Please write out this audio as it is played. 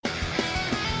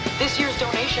This year's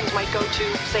donations might go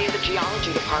to, say, the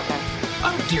geology department.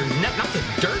 Oh dear, not the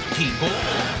dirt people.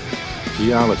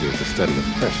 Geology is the study of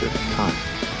pressure and time.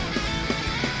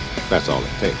 That's all it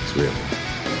takes, really.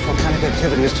 Volcanic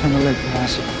activity has turned the lake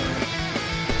massive.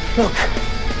 Look,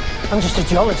 I'm just a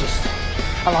geologist.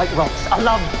 I like rocks. I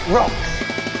love rocks.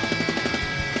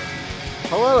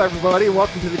 Hello, everybody.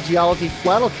 Welcome to the Geology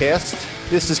Flannelcast.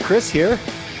 This is Chris here.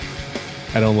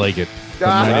 I don't like it.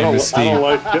 I don't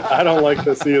like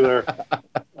this either.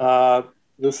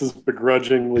 This is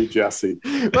begrudgingly Jesse.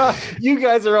 Well, you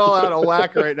guys are all out of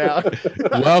whack right now.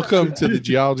 Welcome to the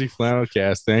Geology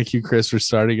Flannelcast. Thank you, Chris, for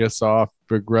starting us off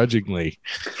begrudgingly.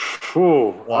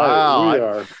 Ooh, wow. We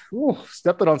are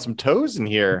stepping on some toes in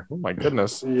here. Oh, my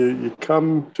goodness. You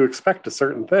come to expect a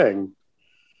certain thing.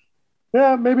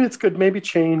 Yeah, maybe it's good. Maybe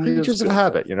change. Creatures of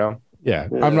habit, you know? Yeah,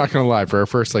 I'm not going to lie. For our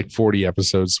first 40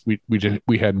 episodes,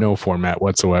 we had no format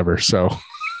whatsoever. So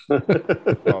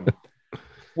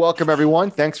welcome,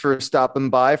 everyone. Thanks for stopping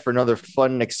by for another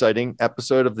fun and exciting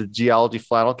episode of the Geology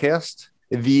Flannelcast,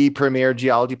 the premier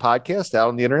geology podcast out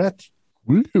on the internet.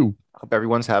 Woo! Hope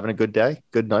everyone's having a good day,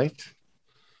 good night.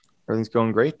 Everything's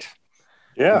going great.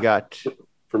 Yeah, we got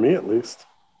for me at least.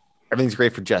 Everything's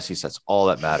great for Jesse. So that's all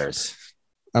that matters.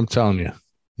 I'm telling you.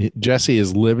 Jesse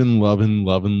is living.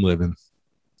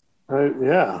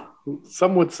 Yeah.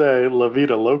 Some would say La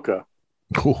Vida Loca.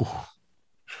 Ooh,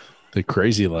 the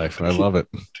crazy life. I love it.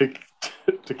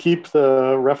 To keep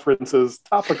the references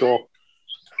topical.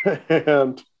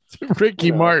 And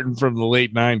Ricky Martin from the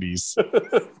late 90s.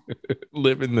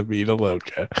 Living the Vida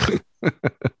Loca.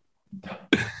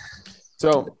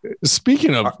 So,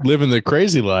 speaking of living the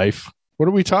crazy life, what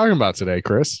are we talking about today,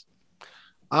 Chris?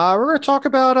 We're going to talk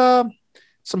about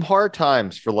some hard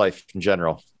times for life in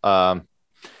general. We're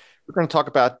going to talk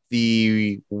about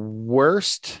the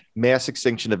worst mass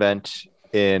extinction event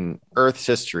in Earth's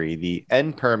history, the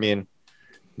Permian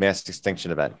mass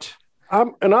extinction event.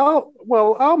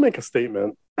 I'll make a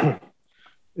statement. It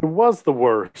was the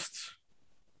worst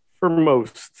for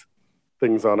most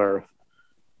things on Earth,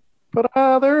 but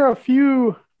there are a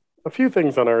few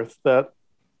things on Earth that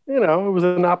it was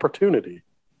an opportunity.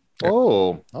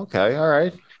 Oh, okay, all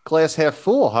right. Glass half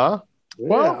full, huh?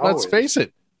 Well, let's face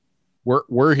it.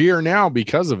 We're here now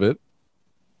because of it.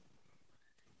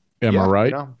 Am I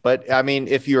right? But I mean,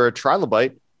 if you're a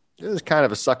trilobite, it was kind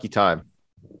of a sucky time.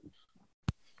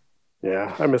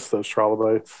 Yeah, I miss those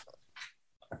trilobites.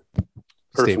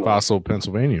 State Fossil,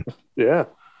 Pennsylvania. Yeah.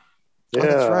 Oh,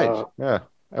 that's right. Yeah,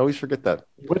 I always forget that.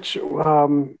 Which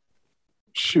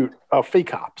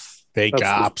fake ops. Fake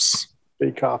ops.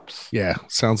 Fake ops. Yeah,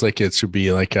 sounds like it should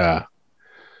be like a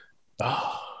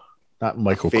not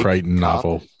Michael Crichton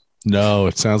novel. No,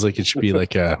 it sounds like it should be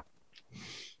like a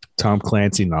Tom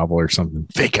Clancy novel or something.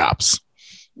 Fake ops.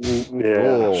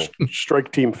 Yeah.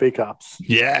 Strike Team Fake Ops.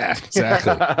 Yeah,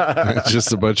 exactly. It's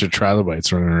just a bunch of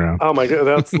trilobites running around. Oh my God,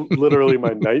 that's literally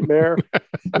my nightmare.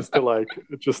 Is to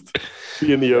just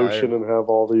be in the ocean and have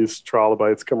all these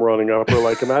trilobites come running up.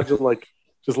 Or imagine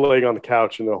just laying on the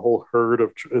couch and a whole herd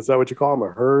of, is that what you call them?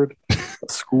 A herd?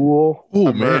 A school?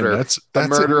 Oh, man, that's a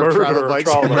murder of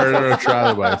trilobites. Murder of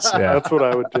trilobites. Yeah. That's what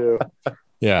I would do.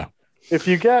 Yeah. If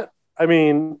you get,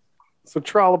 so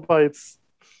trilobites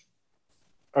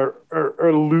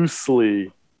are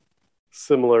loosely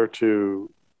similar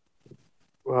to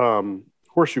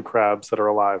horseshoe crabs that are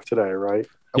alive today, right?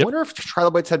 I wonder if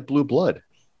trilobites had blue blood.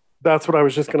 That's what I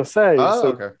was just going to say. Oh,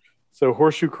 okay. So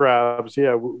horseshoe crabs,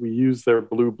 yeah, we use their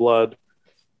blue blood.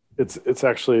 It's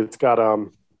got a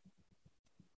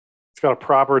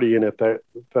property in it that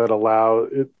allow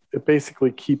it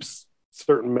basically keeps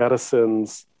certain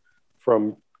medicines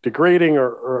from degrading,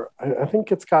 or I think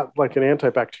it's got like an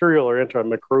antibacterial or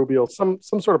antimicrobial, some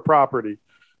sort of property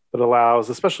that allows,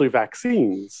 especially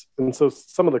vaccines. And so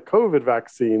some of the COVID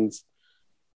vaccines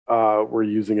were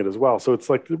using it as well. So it's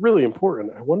really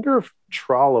important. I wonder if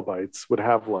trilobites would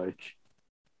have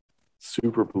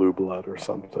super blue blood or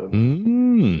something.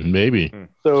 Maybe.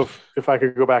 So if I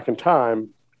could go back in time,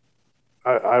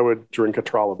 I would drink a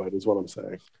trilobite is what I'm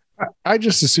saying. I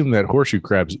just assume that horseshoe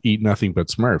crabs eat nothing but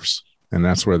Smurfs, and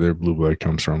that's where their blue blood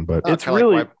comes from. But it's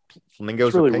really, like flamingos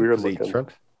it's really are pink weird because they eat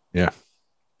shrimp. Yeah.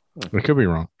 I could be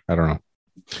wrong. I don't know.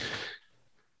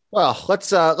 Well, let's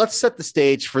set the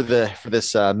stage for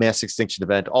this mass extinction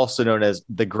event, also known as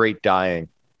the Great Dying,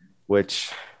 which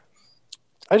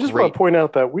I just want to point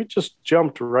out that we just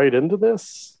jumped right into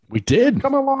this. We did. We've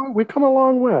come a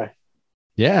long way.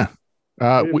 Yeah.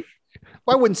 I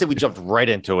wouldn't say we jumped right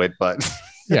into it, but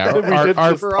yeah,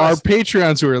 our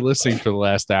Patreons who are listening for the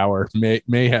last hour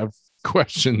may have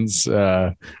questions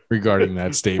regarding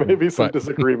that statement. Maybe some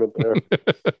disagreement there.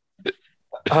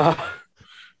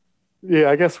 Yeah,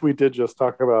 I guess we did just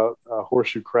talk about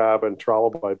horseshoe crab and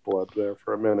trilobite blood there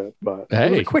for a minute, but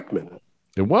it was a quick minute.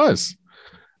 It was.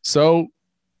 So,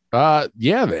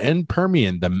 the end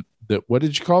Permian, the what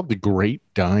did you call it? The Great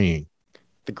Dying.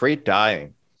 The Great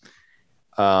Dying.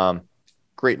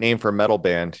 Great name for a metal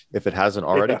band if it hasn't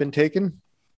already been taken.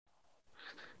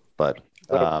 But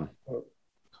if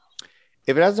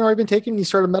it hasn't already been taken, you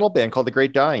start a metal band called The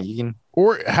Great Dying. You can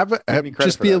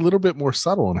just be a little bit more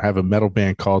subtle and have a metal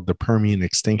band called the Permian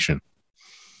Extinction.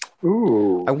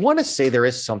 Ooh. I want to say there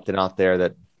is something out there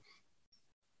that.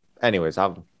 Anyways,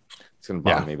 it's going to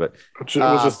bother me, but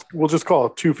we'll just call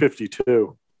it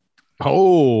 252.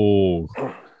 Oh,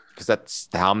 because that's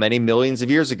how many millions of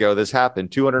years ago this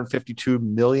happened. 252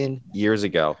 million years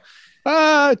ago.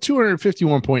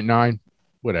 251.9,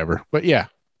 whatever. But yeah,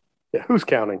 who's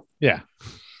counting? Yeah.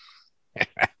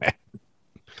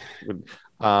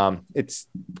 It's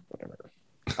whatever.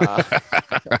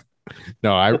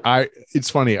 No, I it's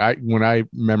funny. When I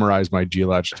memorized my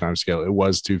geologic time scale, it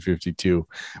was 252,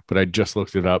 but I just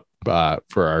looked it up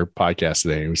for our podcast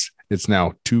today. It's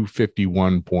now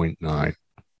 251.9.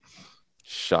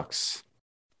 Shucks.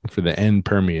 For the end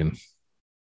Permian.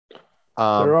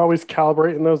 They're always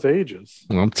calibrating those ages.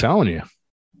 Well, I'm telling you.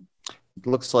 It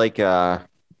looks like our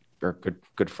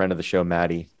good friend of the show,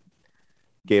 Maddie,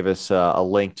 gave us a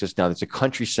link just now. There's a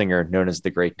country singer known as The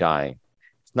Great Dying.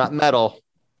 It's not metal.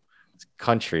 It's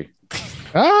country.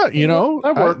 That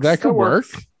works. That could work.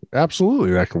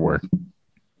 Absolutely, that could work.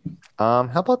 How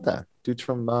about that? Dude's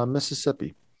from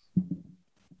Mississippi.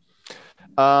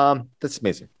 That's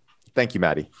amazing. Thank you,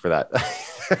 Maddie, for that.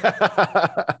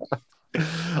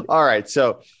 All right.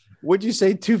 So would you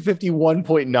say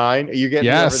 251.9? Are you getting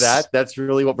over that? That's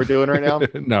really what we're doing right now?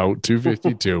 No,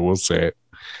 252. We'll say it.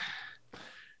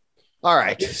 All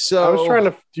right. So I was trying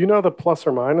to. Do you know the plus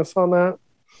or minus on that?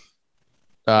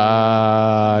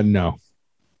 No.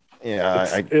 Yeah,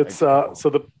 so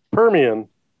the Permian,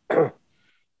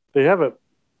 they have it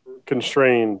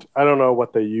constrained. I don't know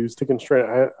what they use to constrain.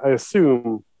 I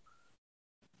assume.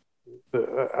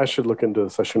 I should look into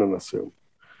this. I shouldn't assume.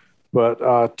 But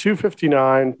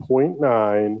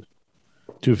 259.9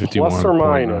 plus or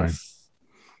minus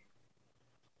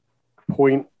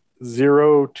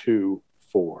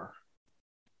 0.024.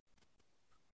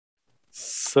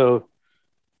 So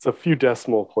it's a few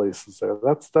decimal places there.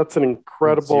 That's an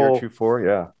incredible 0.024,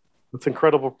 yeah. That's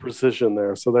incredible precision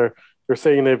there. So they're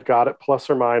saying they've got it plus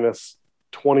or minus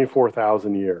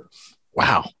 24,000 years.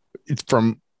 Wow. It's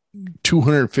from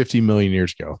 250 million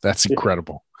years ago. That's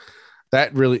incredible.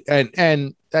 That really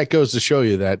and that goes to show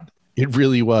you that it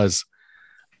really was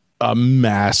a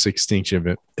mass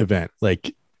extinction event.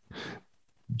 Like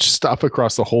stuff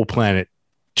across the whole planet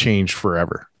changed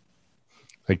forever.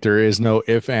 Like there is no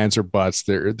if, ands, or buts.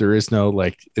 There is no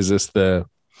like, is this the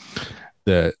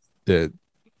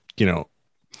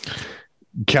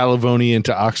Caledonian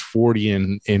to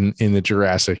Oxfordian in the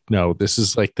Jurassic? No, this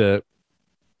is like the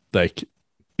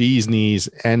bee's knees,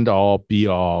 end all, be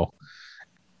all.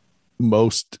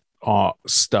 Most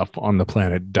stuff on the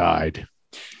planet died,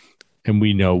 and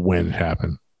we know when it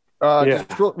happened.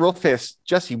 Just real fast,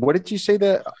 Jesse. What did you say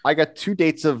that I got two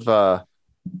dates of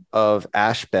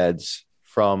ash beds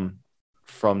from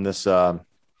this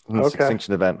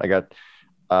extinction event? I got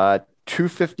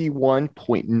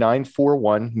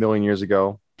 251.941 million years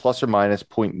ago, plus or minus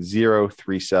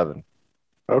 0.037.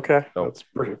 Okay, so that's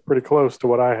pretty close to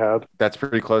what I had. That's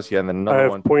pretty close, yeah. And then another I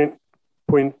have one.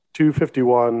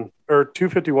 251 or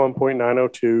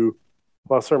 251.902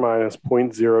 plus or minus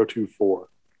 0.024.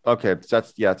 Okay,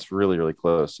 it's really, really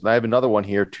close. And I have another one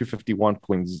here,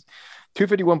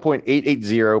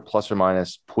 251.880 plus or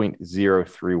minus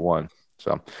 0.031.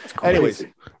 So anyways,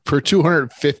 for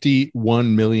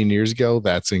 251 million years ago,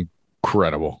 that's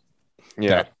incredible.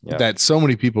 Yeah. That so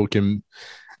many people can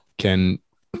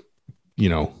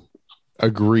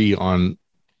agree on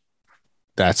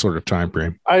that sort of time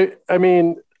frame. I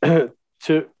mean, to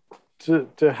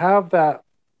have that,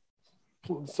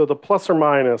 so the plus or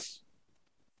minus,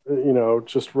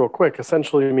 just real quick,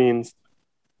 essentially means,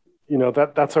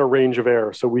 that's our range of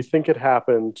error. So we think it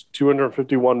happened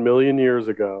 251 million years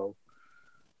ago,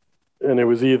 and it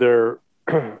was either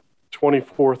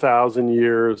 24,000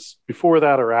 years before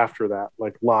that or after that,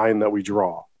 like line that we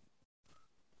draw,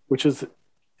 which is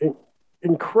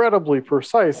incredibly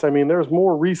precise. I mean, there's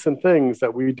more recent things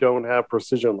that we don't have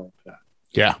precision like that.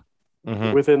 Yeah.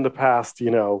 Mm-hmm. Within the past,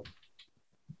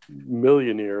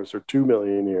 million years or 2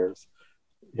 million years,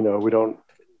 we don't,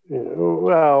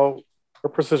 well, our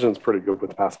precision's pretty good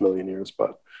with the past million years,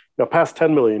 but past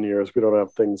 10 million years, we don't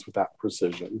have things with that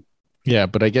precision. Yeah,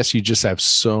 but I guess you just have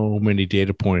so many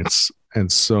data points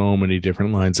and so many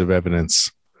different lines of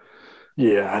evidence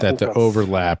Yeah, that the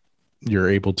overlap, you're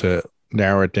able to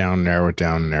narrow it down.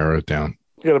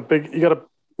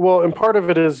 Well, and part of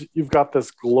it is you've got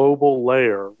this global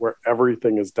layer where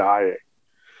everything is dying.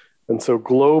 And so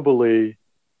globally,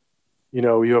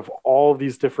 you have all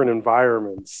these different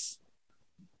environments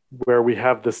where we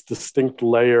have this distinct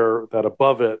layer that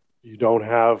above it, you don't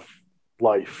have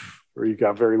life, or you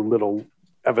got very little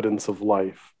evidence of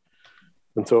life.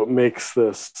 And so it makes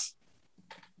this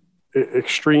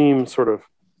extreme sort of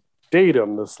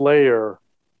datum, this layer.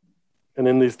 And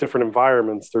in these different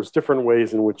environments, there's different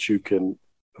ways in which you can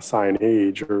assign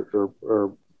age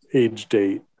or age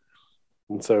date.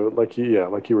 And so like you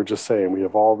were just saying, we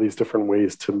have all these different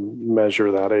ways to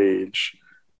measure that age.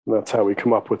 And that's how we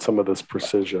come up with some of this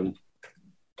precision.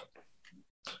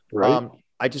 Right?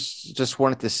 I just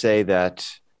wanted to say that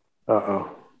you're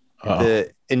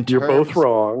both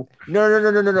wrong.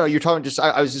 No. You're talking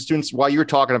I was just doing while you were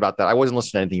talking about that. I wasn't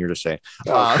listening to anything you were just saying.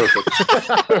 Perfect.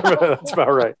 That's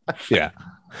about right. Yeah.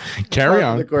 Carry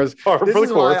on. Of course. This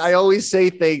is why I always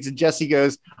say things, and Jesse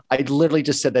goes, I literally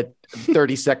just said that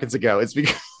 30 seconds ago. It's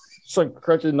because I'm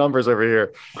crunching numbers over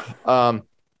here.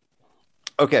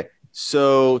 Okay,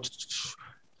 so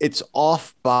it's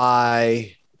off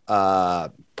by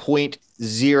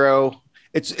 0.0.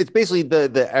 It's basically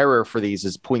the error for these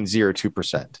is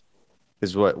 0.02%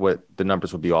 is what the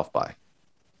numbers would be off by.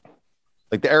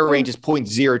 Like the error range is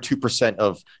 0.02%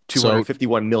 of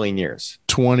 251 million years.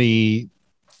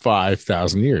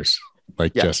 25,000 years.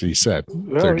 Like Jesse said,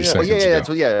 30 seconds ago. That's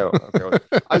what.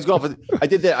 Okay. I was going for. I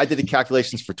did the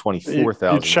calculations for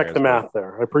 24,000. You check the math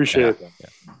there. I appreciate it. Yeah.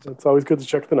 It's always good to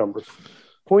check the numbers.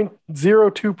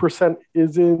 0.02%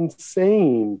 is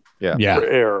insane. Yeah. For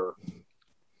error,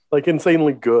 like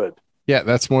insanely good. Yeah,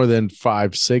 that's more than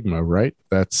 5 sigma, right?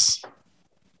 I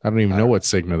don't even know what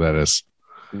sigma that is.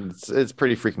 It's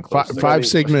pretty freaking close. 5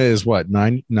 sigma is what?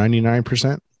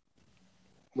 99%.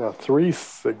 No, 3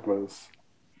 sigmas.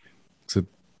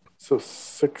 So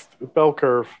 6 bell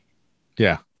curve.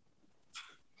 Yeah.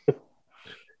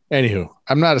 Anywho,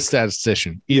 I'm not a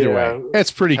statistician. Either way,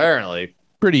 it's pretty. All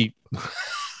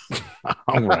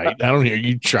right. I don't hear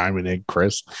you chiming in,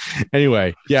 Chris.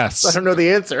 Anyway, yes. I don't know the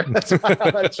answer. That's why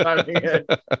I'm not chiming in.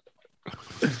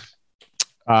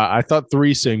 I thought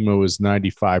 3 sigma was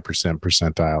 95%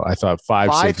 percentile. I thought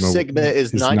 5 sigma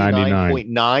is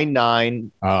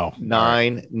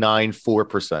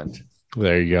 99.99994%.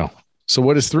 There you go. So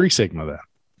what is 3 sigma then?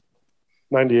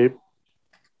 98.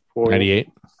 98?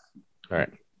 All right.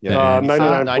 Yeah.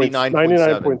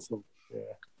 99.7. Yeah.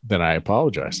 Then I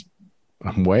apologize.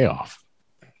 I'm way off.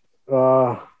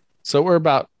 So we're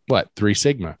about, 3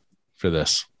 sigma for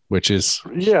this, which is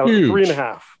huge.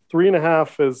 3.5.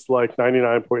 3.5 is like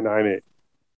 99.98.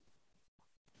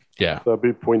 Yeah. So that'd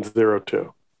be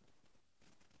 0.02.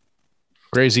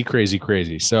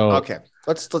 Crazy. So okay,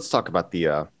 let's talk about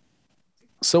the.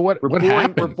 So what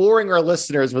happened? We're boring our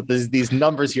listeners with these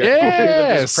numbers here.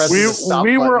 Yes,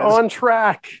 we were on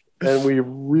track, and we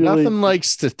really nothing like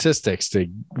statistics to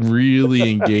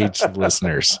really engage the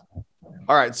listeners.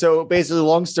 All right, so basically,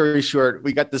 long story short,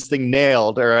 we got this thing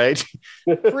nailed. All right,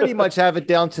 pretty much have it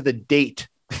down to the date.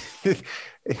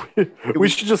 We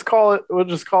should just call it. We'll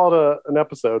just call it an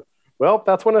episode. Well,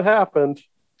 that's when it happened.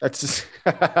 That's just see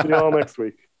you all next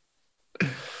week.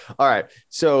 All right,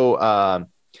 so.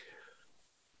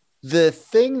 The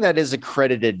thing that is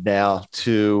accredited now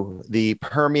to the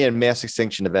Permian mass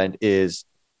extinction event is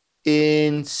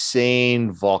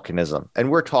insane volcanism. And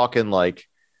we're talking like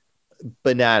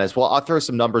bananas. Well, I'll throw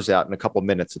some numbers out in a couple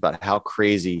minutes about how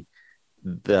crazy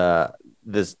this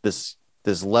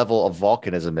level of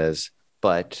volcanism is.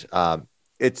 But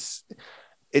it's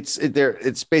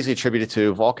basically attributed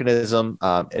to volcanism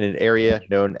in an area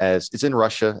known as, it's in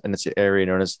Russia, and it's an area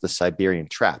known as the Siberian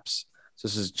Traps. So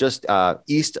this is just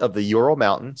east of the Ural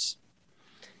Mountains,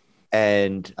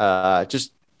 and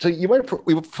just so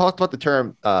we've talked about the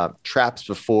term traps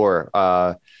before.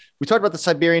 We talked about the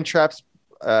Siberian traps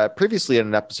previously in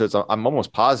an episode. I'm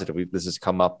almost positive this has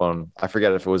come up on. I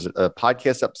forget if it was a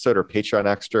podcast episode or Patreon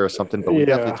extra or something, but we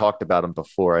definitely talked about them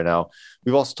before. I know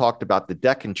we've also talked about the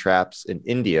Deccan traps in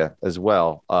India as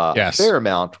well. A fair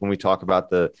amount when we talk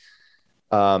about the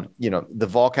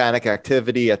volcanic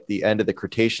activity at the end of the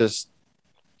Cretaceous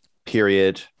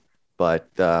period.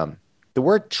 But the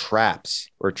word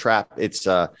traps or trap, it's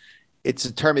a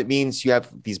term. It means you have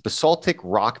these basaltic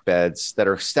rock beds that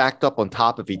are stacked up on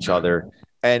top of each other,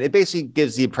 and it basically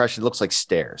gives the impression it looks like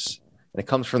stairs, and it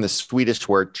comes from the Swedish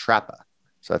word trappa.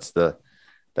 So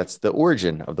that's the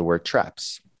origin of the word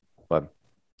traps. But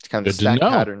kind of Good to stack know.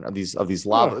 pattern of these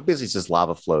lava. Basically, it's just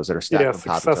lava flows that are stacked on top of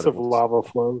each other. Successive lava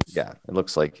flows. Yeah, it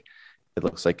looks like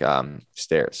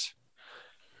stairs.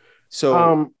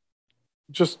 So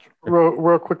just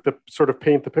real quick to sort of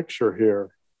paint the picture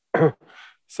here.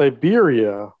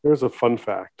 Siberia, here's a fun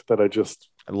fact that I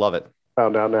love it.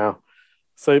 found out now.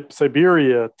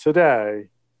 Siberia today,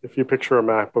 if you picture a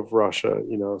map of Russia,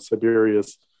 Siberia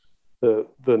is the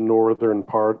northern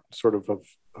part sort of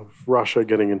Russia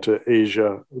getting into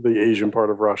Asia, the Asian part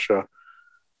of Russia.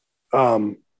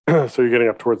 So you're getting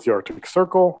up towards the Arctic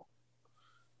Circle.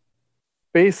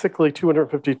 Basically,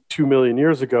 252 million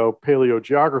years ago,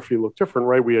 paleogeography looked different,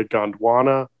 right? We had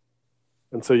Gondwana.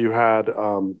 And so you had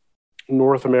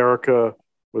North America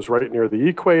was right near the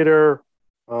equator.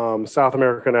 South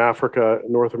America and Africa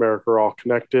and North America are all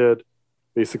connected,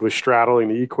 basically straddling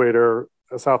the equator.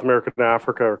 South America and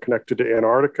Africa are connected to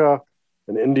Antarctica,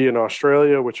 and India and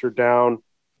Australia, which are down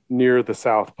near the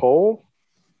South Pole.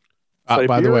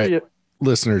 By the way,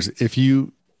 listeners, if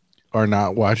you are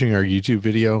not watching our YouTube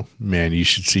video, man, you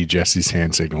should see Jesse's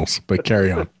hand signals, but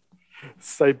carry on.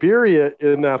 Siberia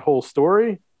in that whole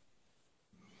story,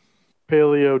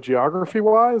 paleogeography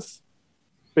wise,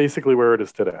 basically where it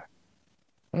is today.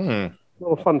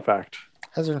 Little fun fact.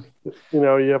 You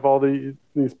have all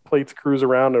these plates cruise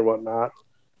around and whatnot.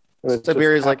 And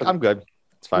Siberia's like, I'm good.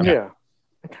 It's fine. Yeah.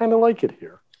 I kind of like it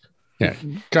here. Yeah.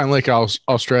 Kind of like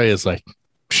Australia's like,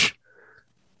 psh,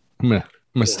 I'm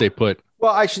gonna stay put.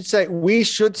 Well, we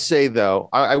should say though,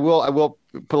 I will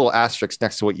put a little asterisk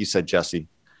next to what you said, Jesse.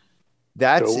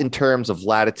 That's in terms of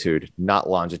latitude, not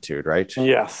longitude, right?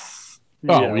 Yes.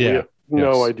 Oh, yeah.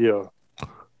 No idea.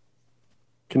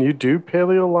 Can you do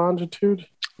paleo longitude?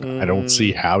 I don't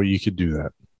see how you could do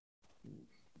that.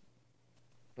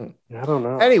 I don't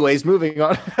know. Anyways, moving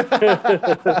on.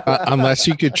 Unless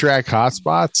you could track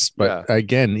hotspots, but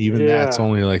again, even that's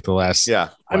only like the last. Yeah,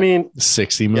 I mean,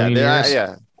 60 million years.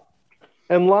 Yeah,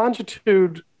 and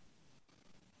longitude.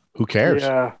 Who cares?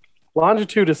 Yeah,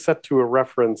 longitude is set to a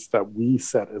reference that we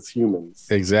set as humans.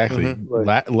 Exactly.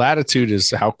 Mm-hmm. Latitude is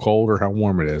how cold or how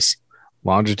warm it is.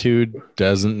 Longitude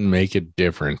doesn't make a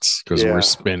difference because we're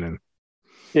spinning.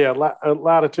 Yeah,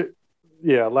 latitude.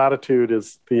 Yeah, latitude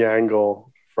is the angle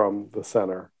from the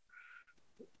center,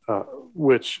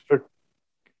 which we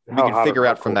can figure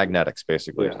out from magnetics,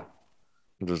 basically. Yeah.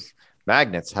 Just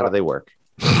magnets. How do they work?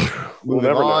 We'll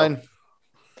never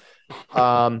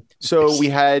know. So we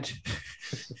had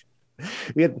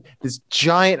this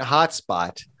giant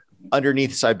hotspot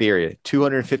underneath Siberia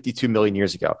 252 million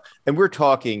years ago, and we're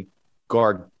talking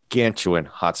gargantuan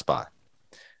hotspot.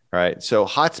 Right. So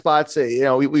hotspots,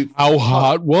 we how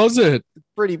hot was it?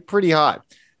 Pretty hot.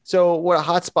 So what a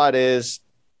hotspot is,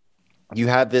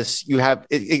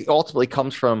 it ultimately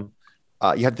comes from,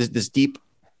 you have this deep,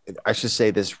 I should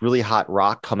say, this really hot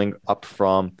rock coming up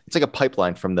from, it's like a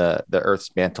pipeline from the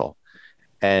Earth's mantle.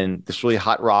 And this really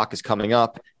hot rock is coming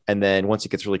up. And then once it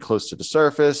gets really close to the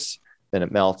surface, then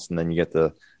it melts. And then you get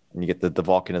the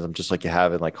volcanism, just like you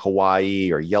have in like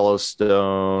Hawaii or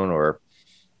Yellowstone or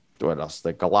what else,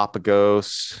 like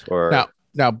Galapagos or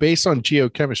now based on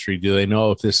geochemistry, do they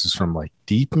know if this is from like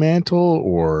deep mantle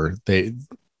or they're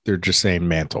just saying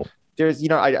mantle? There's,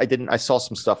 I saw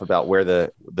some stuff about where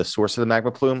the source of the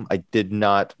magma plume. I did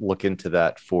not look into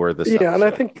that for this. Yeah. And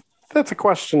I think that's a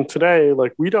question today.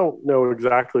 Like, we don't know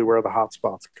exactly where the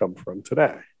hotspots come from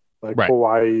today, like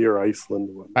Hawaii or Iceland.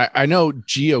 I know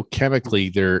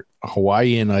geochemically,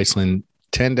 Hawaii and Iceland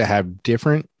tend to have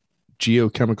different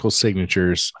geochemical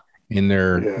signatures in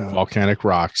their volcanic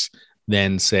rocks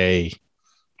than, say,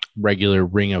 regular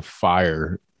Ring of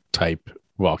Fire type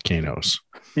volcanoes.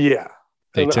 Yeah.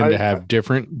 They tend to have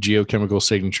different geochemical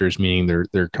signatures, meaning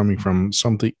they're coming from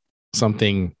something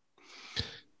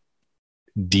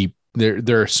deep.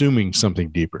 They're assuming something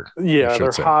deeper. Yeah,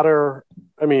 they're hotter.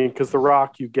 I mean, because the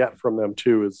rock you get from them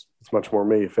too is much more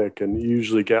mafic, and you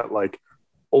usually get like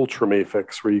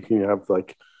ultramafics where you can have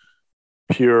like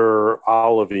pure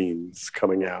olivines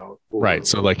coming out. Right.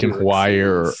 So like in Hawaii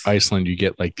or Iceland, you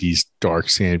get like these dark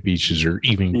sand beaches or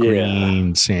even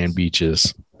green sand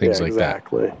beaches, things like that.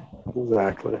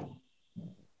 Exactly.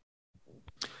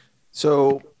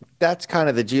 So that's kind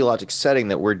of the geologic setting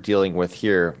that we're dealing with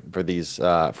here for these,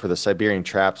 for the Siberian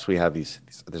traps. We have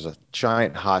there's a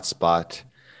giant hot spot,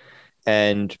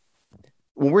 and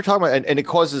when we're talking about, and it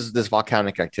causes this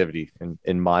volcanic activity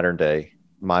in modern day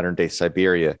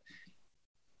Siberia.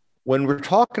 When we're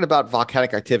talking about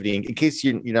volcanic activity, in case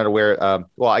you're not aware,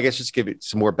 well, I guess just give you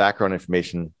some more background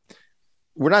information.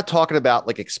 We're not talking about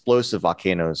like explosive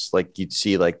volcanoes like you'd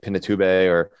see like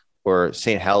Pinatubo or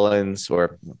St. Helens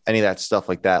or any of that stuff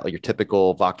like that, like your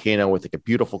typical volcano with like a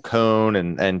beautiful cone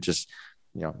and just,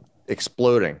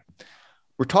 exploding.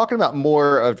 We're talking about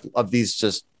more of these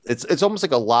just, it's almost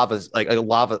like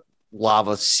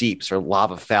lava seeps or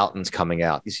lava fountains coming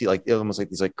out. You see like almost like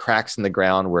these like cracks in the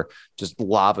ground where just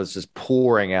lava is just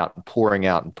pouring out and pouring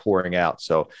out and pouring out.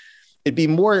 So it'd be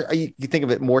more, you think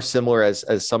of it more similar as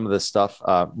some of the stuff,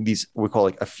 these we call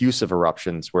like effusive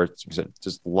eruptions, where it's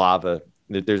just lava.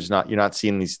 You're not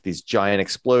seeing these giant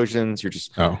explosions. You're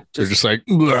just, they're just like,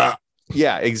 blah.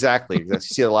 Yeah, exactly. You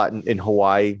see a lot in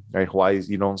Hawaii, right? Hawaii,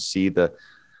 you don't see the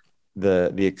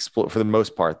for the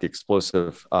most part, the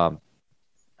explosive,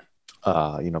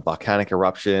 volcanic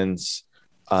eruptions.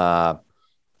 The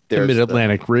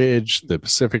Mid-Atlantic Ridge, the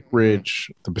Pacific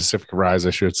Ridge, the Pacific Rise,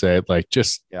 I should say. Like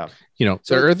just, so the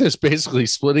Earth is basically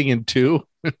splitting in two.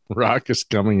 Rock is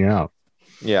coming out.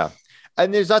 Yeah.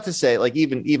 And there's not to say like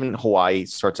even Hawaii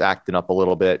starts acting up a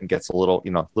little bit and gets a little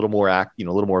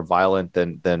more violent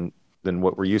than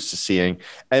what we're used to seeing.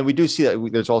 And we do see that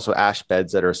there's also ash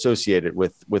beds that are associated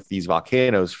with these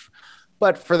volcanoes.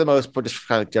 But for the most part, just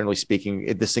kind of generally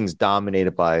speaking, this thing's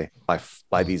dominated by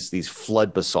these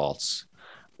flood basalts,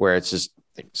 where it's just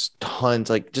tons,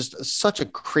 like just such a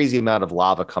crazy amount of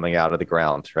lava coming out of the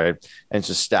ground, right? And it's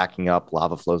just stacking up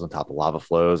lava flows on top of lava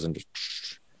flows, and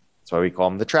that's why we call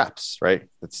them the traps, right?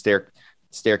 That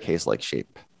staircase-like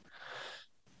shape.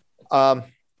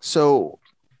 So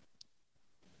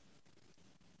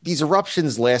these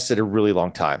eruptions lasted a really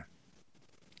long time.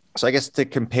 So I guess to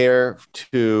compare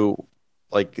to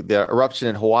like the eruption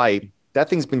in Hawaii, that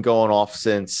thing's been going off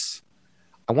since,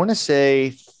 I want to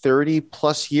say 30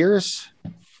 plus years.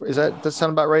 Does that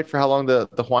sound about right for how long the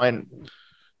Hawaiian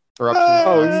eruption?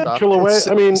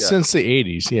 Kilauea. I mean, since the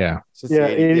 80s. Yeah. Since the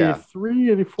 80s,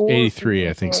 83, 84. 83,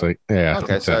 I think so. Yeah.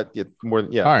 Okay. So more.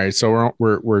 Yeah. All right. So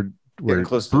we're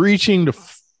close breaching the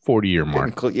 40-year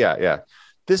mark. Yeah.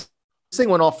 This thing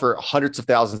went off for hundreds of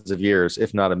thousands of years,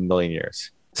 if not a million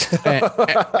years.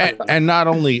 and not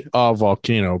only a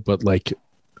volcano, but like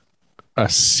a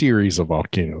series of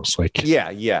volcanoes. Like yeah.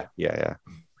 And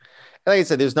like I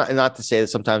said, there's not to say that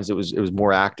sometimes it was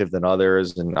more active than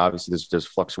others, and obviously there's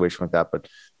fluctuation with that,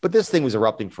 but this thing was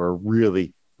erupting for a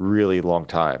really, really long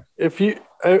time. I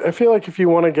feel like if you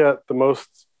want to get the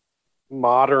most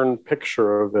modern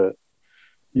picture of it,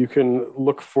 you can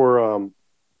look for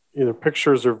either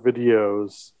pictures or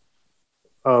videos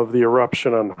of the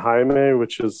eruption on Jaime,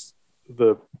 which is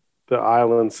the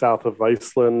island south of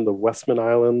Iceland, the Westman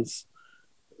Islands,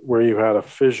 where you had a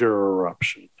fissure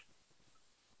eruption.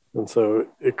 And so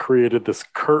it created this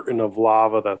curtain of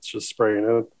lava that's just spraying.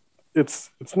 And it's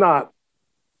not,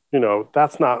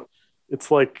 that's not,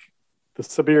 it's like the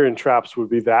Siberian traps would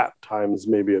be that times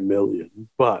maybe 1 million,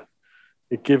 but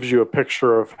it gives you a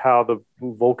picture of how the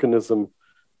volcanism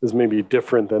is maybe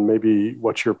different than maybe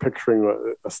what you're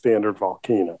picturing a standard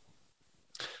volcano.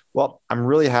 Well, I'm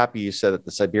really happy you said that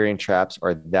the Siberian traps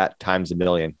are that times 1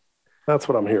 million. That's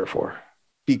what I'm here for.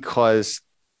 Because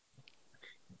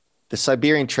the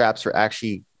Siberian traps are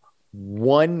actually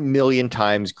 1 million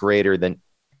times greater than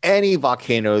any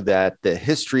volcano that the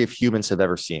history of humans have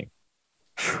ever seen.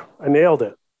 I nailed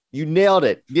it. You nailed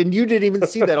it. And you didn't even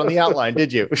see that on the outline,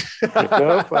 did you?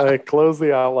 Nope, I closed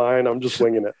the outline. I'm just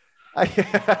winging it.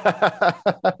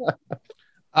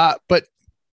 But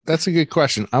that's a good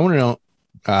question. I want to know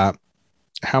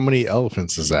how many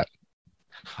elephants is that?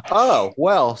 Oh,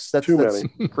 well, that's Too many.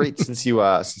 Great since you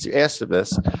asked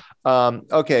this.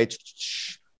 Okay.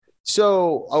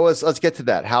 So let's get to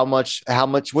that. How much,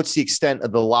 what's the extent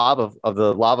of the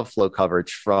lava flow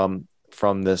coverage from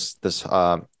this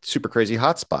super crazy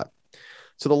hotspot?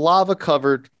 So the lava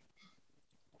covered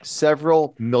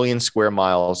several million square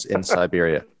miles in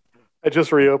Siberia. I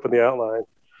just reopened the outline.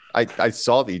 I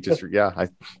saw that you just, yeah.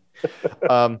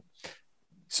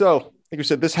 So like you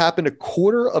said, this happened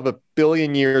 250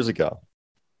 million years ago.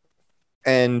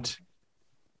 And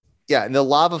the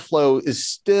lava flow is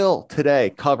still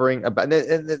today covering about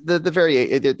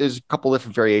there's a couple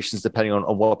different variations depending on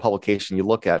what publication you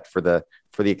look at for the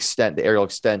extent, the aerial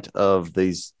extent of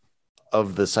the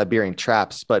Siberian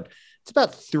traps, but it's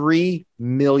about 3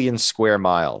 million square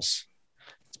miles.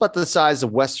 It's about the size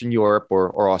of Western Europe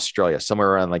or Australia, somewhere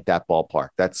around like that ballpark.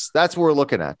 That's what we're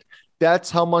looking at.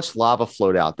 That's how much lava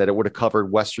flowed out that it would have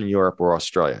covered Western Europe or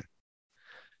Australia.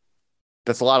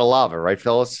 That's a lot of lava, right,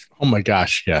 fellas? Oh my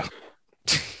gosh, yeah.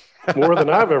 More than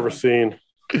I've ever seen.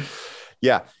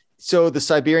 Yeah. So the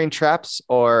Siberian traps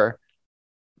are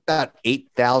about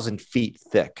 8,000 feet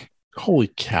thick.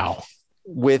 Holy cow.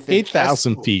 With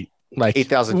 8,000 feet. Like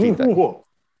 8,000 feet thick. Whoa.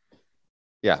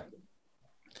 Yeah.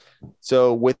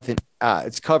 So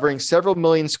it's covering several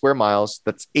million square miles.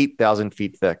 That's 8,000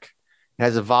 feet thick. It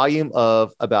has a volume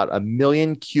of about 1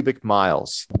 million cubic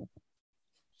miles.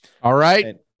 All right.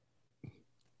 And-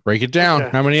 Break it down.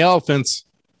 Okay. How many elephants?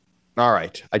 All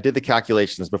right. I did the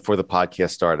calculations before the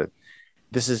podcast started.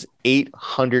 This is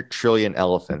 800 trillion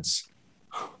elephants.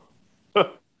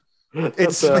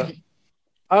 It's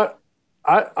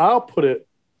I'll put it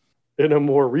in a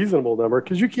more reasonable number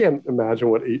because you can't imagine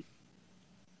what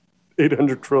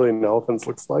 800 trillion elephants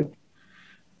looks like.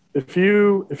 If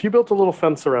you built a little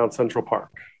fence around Central Park,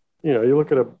 you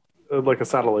look at a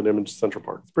satellite image of Central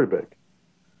Park, it's pretty big,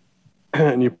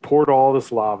 and you poured all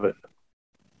this lava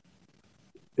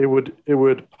in, it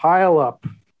would pile up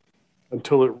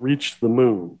until it reached the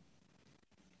moon,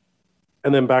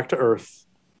 and then back to Earth,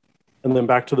 and then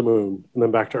back to the moon, and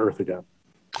then back to Earth again.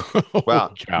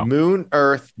 Wow. Moon,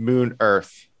 Earth, moon,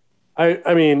 Earth.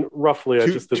 I mean, roughly, I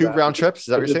Two, just did two that. round trips. Is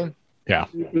that what you're saying? Yeah.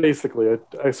 Basically,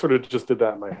 I sort of just did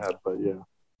that in my head, but yeah.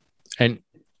 And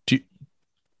do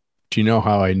you know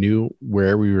how I knew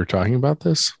where we were talking about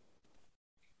this?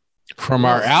 From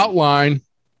our outline.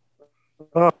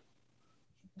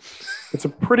 It's a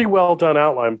pretty well done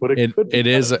outline, but it could be it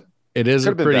is better. it is a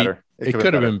Could've been pretty better. it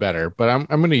could have been better, but I'm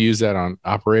going to use that on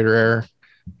operator error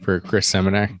for Chris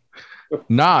Semenek,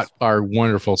 not our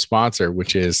wonderful sponsor,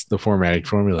 which is the Formatting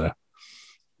Formula.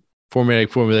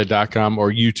 Formattingformula.com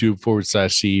or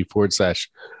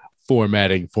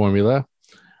YouTube/C/formatting formula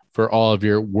for all of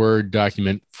your Word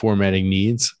document formatting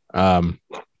needs.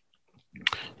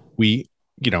 We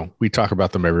talk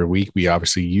about them every week. We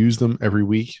obviously use them every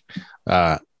week.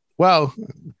 Well,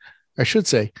 I should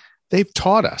say they've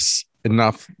taught us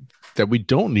enough that we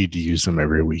don't need to use them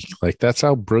every week. Like, that's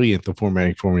how brilliant the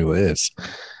Formatting Formula is.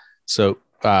 So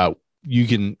you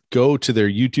can go to their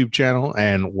YouTube channel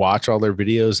and watch all their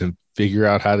videos and figure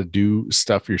out how to do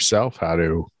stuff yourself, how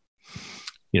to,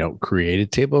 create a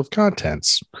table of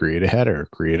contents, create a header,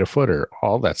 create a footer,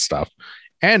 all that stuff.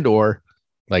 And, or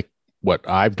like what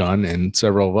I've done and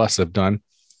several of us have done,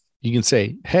 you can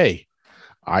say, hey,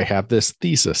 I have this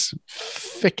thesis,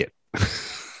 fic it,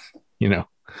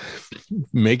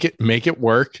 make it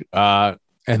work. And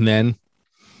then,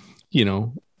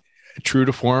 true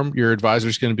to form, your advisor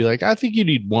is going to be like, I think you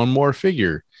need one more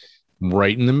figure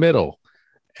right in the middle.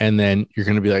 And then you're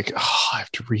going to be like, oh, I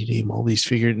have to rename all these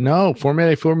figures. No,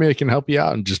 Formatting Formula can help you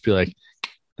out and just be like,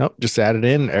 nope, just add it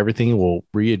in. Everything will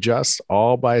readjust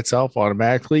all by itself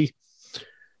automatically.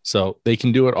 So they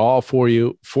can do it all for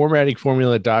you.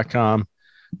 Formattingformula.com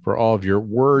for all of your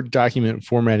Word document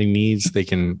formatting needs. They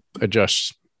can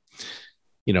adjust,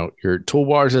 your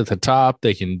toolbars at the top.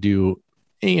 They can do,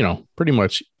 pretty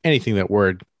much anything that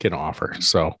Word can offer.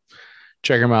 So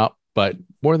check them out. But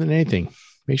more than anything,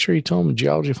 make sure you tell them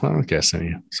Geology Flannelcast sent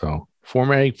you. So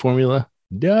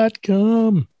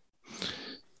formattingformula.com.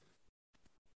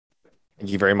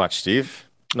 Thank you very much, Steve.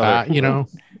 Another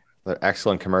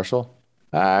excellent commercial.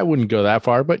 I wouldn't go that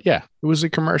far, but yeah, it was a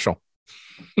commercial.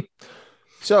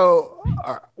 So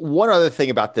one other thing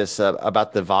about this,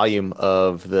 about the volume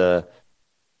of the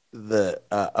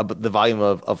volume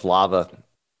of lava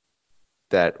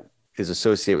that is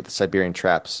associated with the Siberian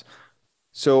traps.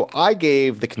 So I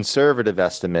gave the conservative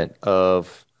estimate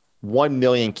of 1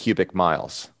 million cubic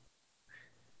miles.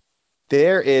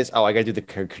 There is, I got to do the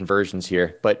conversions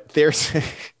here, but there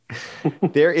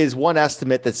is one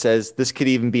estimate that says this could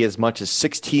even be as much as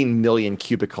 16 million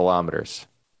cubic kilometers.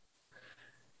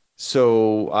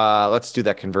 So let's do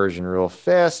that conversion real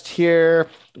fast here.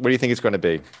 What do you think it's going to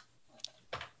be?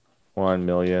 1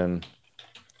 million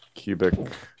cubic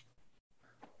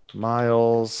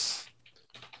miles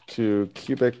to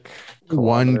cubic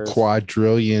kilometers. 1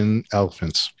 quadrillion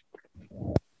elephants.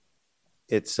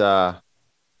 It's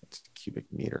cubic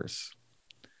meters.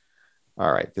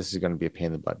 All right, this is going to be a pain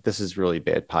in the butt. This is really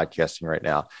bad podcasting right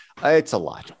now. It's a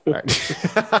lot. All right.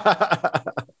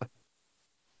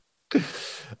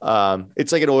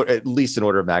 It's like at least an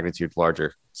order of magnitude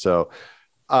larger. So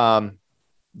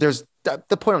there's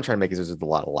the point I'm trying to make is there's a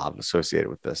lot of lava associated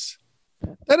with this.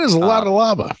 That is a lot of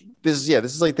lava. This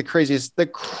is like the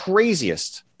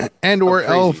craziest. And or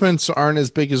elephants aren't as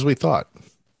big as we thought.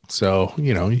 So,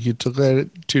 you could look at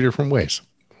it two different ways.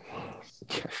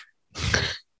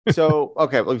 So,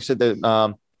 okay, like you said, you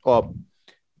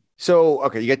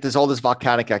get all this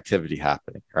volcanic activity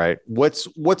happening, right? What's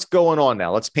going on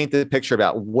now? Let's paint the picture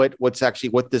about what's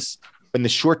this in the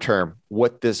short term,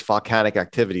 what this volcanic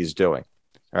activity is doing.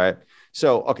 All right.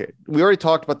 So, okay, we already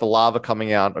talked about the lava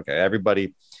coming out. Okay,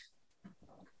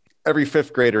 every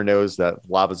fifth grader knows that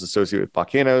lava is associated with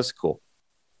volcanoes. Cool.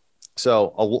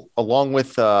 So along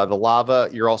with the lava,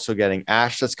 you're also getting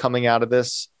ash that's coming out of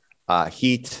this,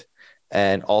 heat,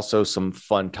 and also some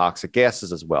fun toxic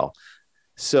gases as well.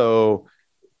 So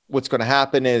what's going to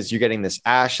happen is you're getting this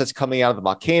ash that's coming out of the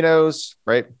volcanoes,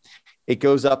 right? It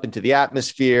goes up into the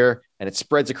atmosphere and it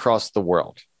spreads across the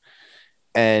world.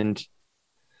 And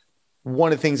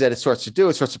one of the things that it starts to do,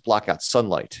 it starts to block out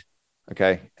sunlight,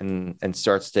 okay, and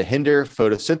starts to hinder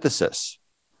photosynthesis.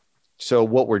 So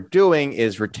what we're doing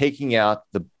is we're taking out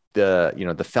the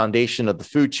foundation of the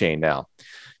food chain now.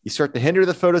 You start to hinder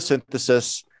the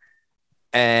photosynthesis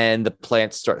and the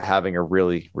plants start having a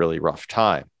really, really rough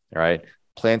time, all right?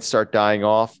 Plants start dying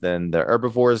off, then the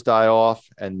herbivores die off,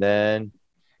 and then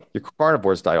your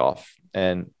carnivores die off.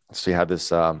 And so you have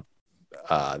this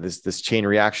this chain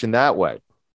reaction that way.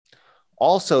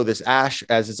 Also, this ash,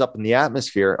 as it's up in the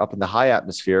atmosphere, up in the high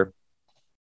atmosphere,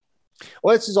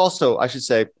 well, this is also, I should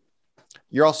say,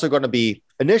 you're also going to be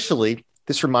initially,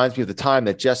 this reminds me of the time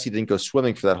that Jesse didn't go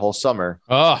swimming for that whole summer.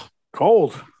 Oh,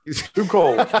 Cold. Too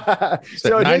cold.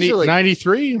 So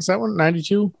 93? Is that one?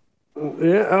 92?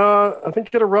 Yeah, I think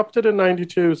it erupted in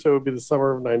 92, so it would be the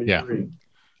summer of 93.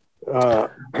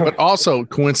 But also,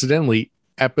 coincidentally,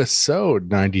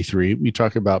 episode 93, we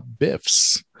talk about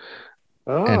BIFs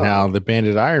and how the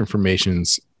banded iron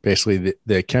formations, basically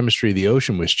the chemistry of the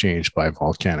ocean was changed by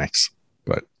volcanics.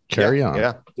 But carry on.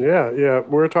 Yeah.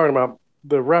 We're talking about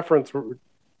the reference we're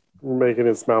making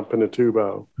is Mount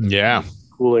Pinatubo. Yeah.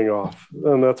 Cooling off.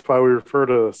 And that's why we refer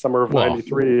to summer of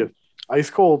 93. Ice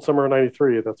cold summer of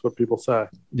 93. That's what people say.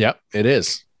 Yep, it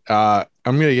is. I'm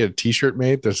going to get a t-shirt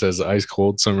made that says ice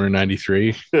cold summer of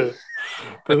 93. the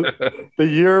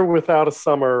year without a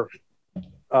summer,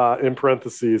 in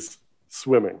parentheses,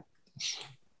 swimming.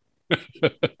 Because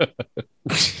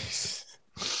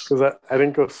I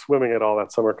didn't go swimming at all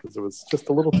that summer because it was just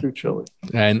a little too chilly.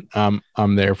 And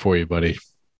I'm there for you, buddy.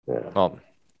 Yeah. Well,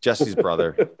 Jesse's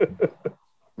brother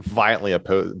violently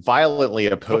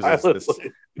opposes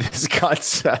this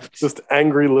concept. Just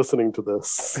angry listening to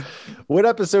this. What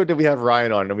episode did we have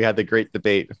Ryan on? And we had the great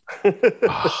debate.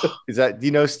 Is that, do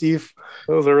you know, Steve?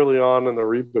 That was early on in the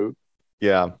reboot.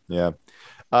 Yeah.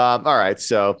 All right.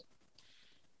 So,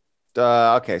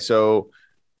 okay. So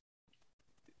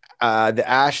the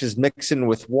ash is mixing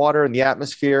with water in the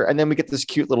atmosphere, and then we get this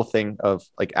cute little thing of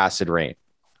like acid rain.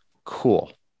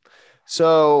 Cool.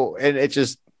 So, and it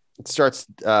starts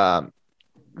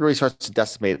really starts to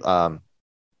decimate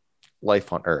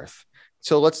life on Earth.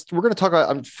 So we're going to talk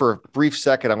about, for a brief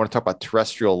second, I'm going to talk about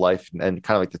terrestrial life and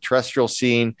kind of like the terrestrial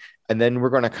scene. And then we're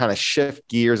going to kind of shift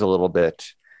gears a little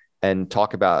bit and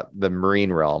talk about the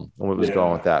marine realm and what was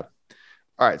going with that.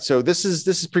 All right. So this is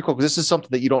pretty cool. This is something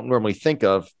that you don't normally think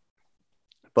of,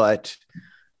 but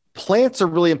plants are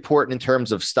really important in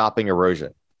terms of stopping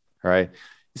erosion. All right.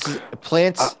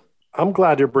 Plants. I'm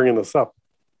glad you're bringing this up.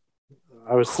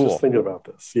 I was Cool. just thinking about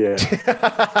this. Yeah.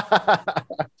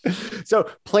 So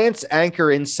plants anchor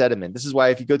in sediment. This is why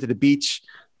if you go to the beach,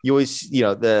 you always,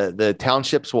 the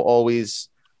townships will always,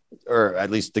 or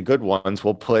at least the good ones,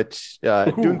 will put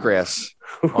dune grass.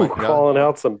 Calling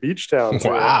out some beach towns.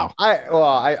 Wow.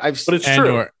 I've But it's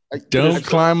true. Don't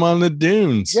climb on the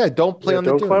dunes. Yeah, don't play on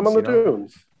the dunes. Don't climb on the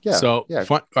dunes. Yeah. So,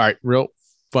 fun, all right, real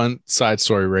fun side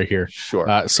story right here.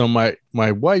 Sure. So my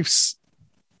wife's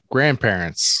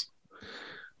grandparents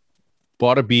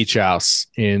bought a beach house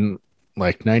in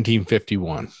like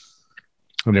 1951,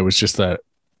 and it was just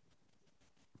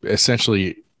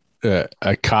essentially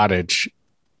a cottage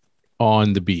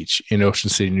on the beach in Ocean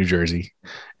City, New Jersey,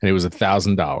 and it was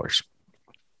 $1,000.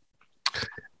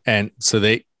 And so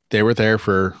they were there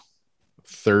for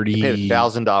 30. They paid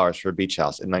 $1,000 for a beach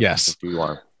house in 1951.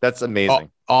 Yes. That's amazing.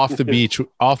 Off the beach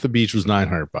was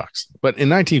 $900. But in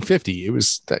 1950, it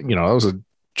was that was a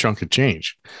chunk of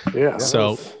change. Yeah.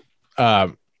 So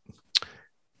so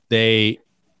in the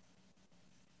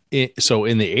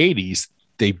 80s,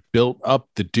 they built up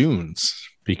the dunes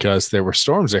because there were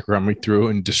storms that were coming through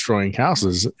and destroying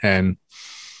houses. And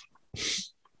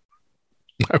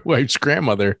my wife's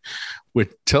grandmother would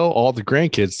tell all the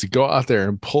grandkids to go out there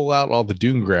and pull out all the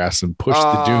dune grass and push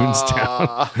the dunes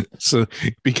down. So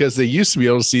because they used to be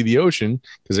able to see the ocean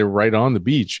because they were right on the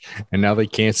beach, and now they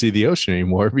can't see the ocean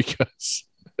anymore because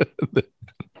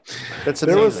that's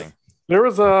amazing.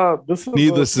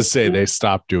 Needless to say, they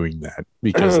stopped doing that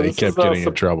because they kept getting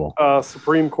in trouble. A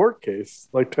Supreme Court case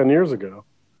like 10 years ago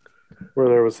where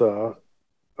there was a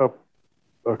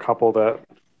couple that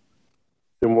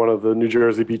in one of the New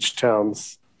Jersey beach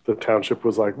towns, the township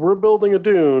was like, we're building a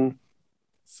dune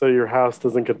so your house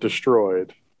doesn't get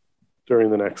destroyed during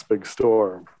the next big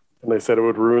storm. And they said it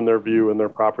would ruin their view and their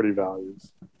property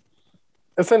values.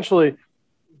 essentially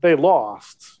they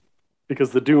lost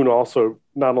because the dune also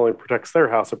not only protects their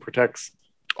house, it protects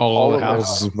all the of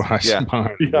houses behind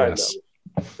behind yes.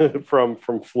 them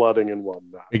from flooding and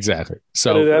whatnot. Exactly. And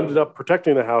So it ended up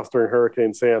protecting the house during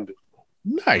Hurricane Sandy.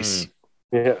 nice.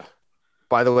 Yeah.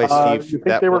 By the way, Steve, you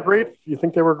think they were great? You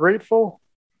think they were grateful?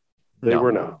 They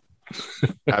were not.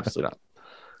 Absolutely not.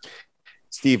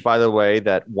 Steve, by the way,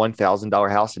 that $1,000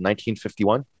 house in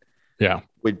 1951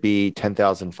 would be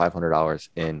 $10,500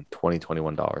 in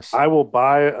 2021 dollars. I will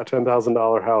buy a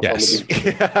 $10,000 house Yes. on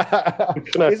the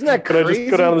beach. Isn't that Can I crazy?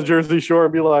 just go down to the Jersey Shore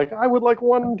and be like, I would like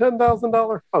one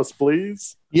 $10,000 house,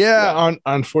 please? Yeah.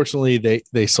 Unfortunately,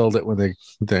 they sold it when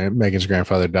Megan's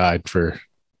grandfather died for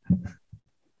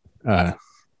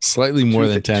slightly more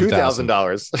than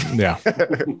 $2,000. Yeah.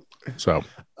 So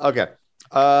okay.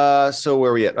 So where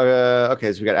are we at?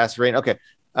 Okay, so we got acid rain. Okay.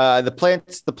 The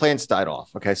plants died off.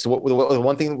 Okay. So what the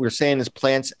one thing we're saying is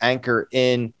plants anchor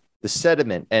in the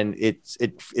sediment and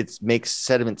it makes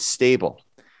sediment stable.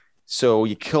 So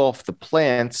you kill off the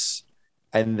plants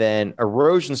and then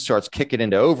erosion starts kicking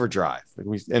into overdrive.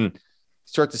 And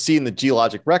start to see in the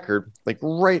geologic record, like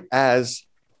right as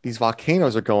these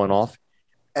volcanoes are going off,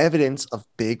 evidence of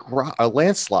big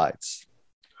landslides.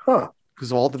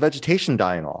 Because of all the vegetation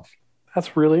dying off.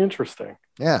 That's really interesting.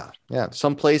 Yeah.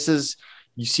 Some places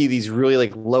you see these really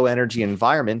like low energy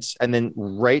environments, and then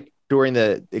right during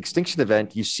the extinction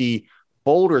event, you see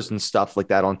boulders and stuff like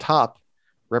that on top,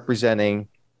 representing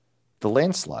the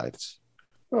landslides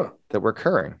that were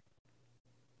occurring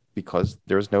because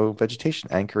there's no vegetation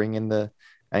anchoring in the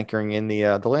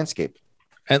landscape.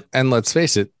 And let's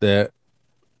face it,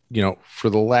 for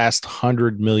the last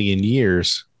 100 million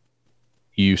years,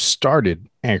 you started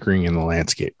anchoring in the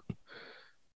landscape.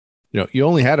 You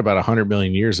only had about 100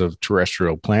 million years of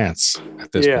terrestrial plants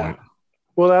at this point.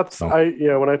 Well, that's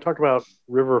when I talk about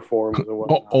river forms and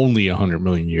whatnot, only 100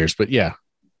 million years, but yeah,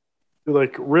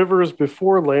 like rivers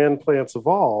before land plants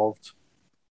evolved,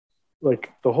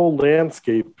 like the whole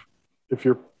landscape, if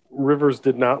your rivers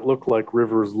did not look like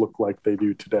rivers look like they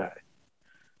do today,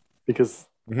 because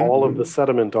all of the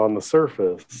sediment on the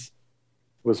surface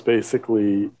was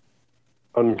basically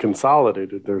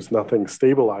unconsolidated. There's nothing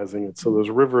stabilizing it. So those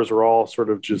rivers are all sort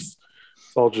of it's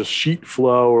all just sheet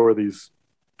flow or these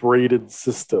braided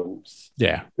systems.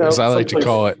 Yeah. As I like to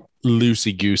call it,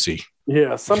 loosey goosey.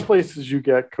 Yeah. Some places you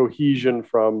get cohesion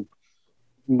from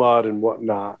mud and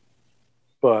whatnot,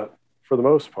 but for the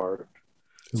most part,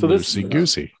 loosey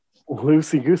goosey.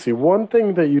 Loosey goosey. One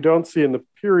thing that you don't see in the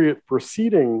period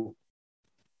preceding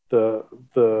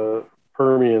the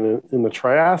Permian in the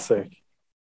Triassic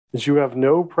is you have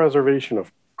no preservation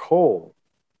of coal.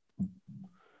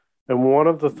 And one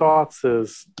of the thoughts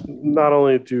is not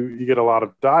only do you get a lot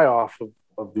of die-off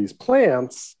of these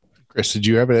plants. Chris, did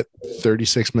you have it at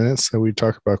 36 minutes that we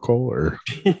talk about coal? Or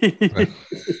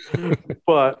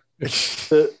but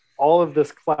all of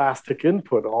this clastic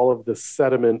input, all of this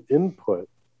sediment input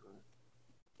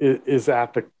is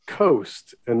at the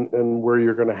coast and where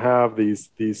you're going to have these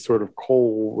sort of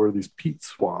coal or these peat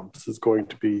swamps is going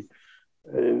to be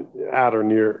at or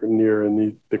near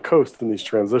in the coast in these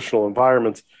transitional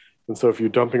environments. And so if you're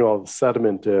dumping all the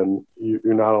sediment in,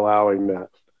 you're not allowing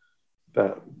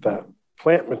that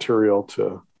plant material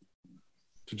to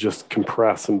just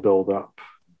compress and build up.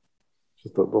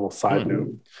 Just a little side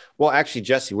note. Well, actually,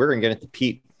 Jesse, we're going to get into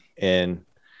peat in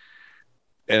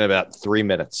about 3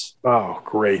 minutes. Oh,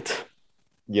 great.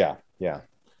 Yeah.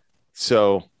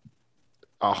 So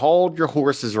hold your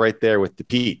horses right there with the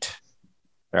peat.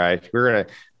 All right,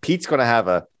 Pete's gonna have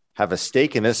a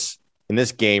stake in this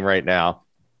game right now.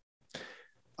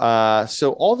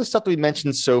 So all the stuff that we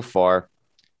mentioned so far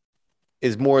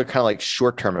is more kind of like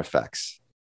short-term effects.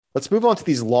 Let's move on to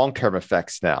these long-term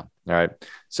effects now. All right.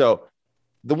 So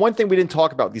the one thing we didn't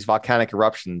talk about with these volcanic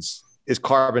eruptions is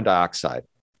carbon dioxide.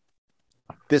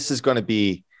 This is going to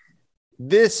be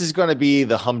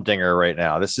the humdinger right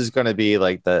now. This is going to be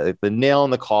like the nail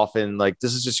in the coffin. Like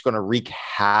this is just going to wreak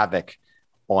havoc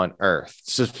on Earth,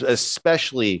 so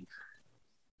especially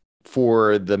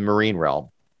for the marine realm.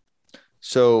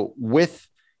 So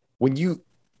when you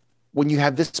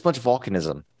have this much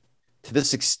volcanism to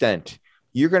this extent,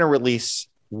 you're going to release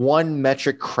 1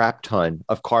 metric crap ton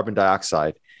of carbon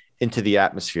dioxide into the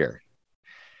atmosphere.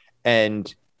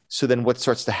 And so then what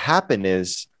starts to happen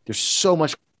is there's so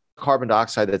much carbon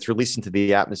dioxide that's released into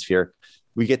the atmosphere.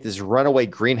 We get this runaway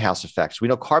greenhouse effect. We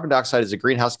know carbon dioxide is a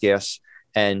greenhouse gas,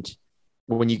 and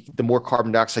the more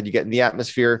carbon dioxide you get in the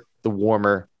atmosphere, the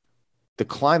warmer the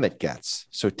climate gets.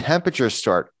 So temperatures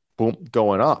start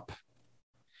going up.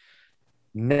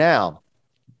 Now,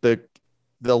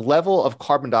 the level of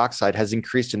carbon dioxide has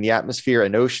increased in the atmosphere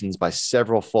and oceans by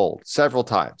several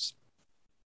times.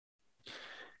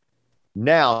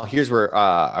 Now, here's where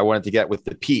I wanted to get with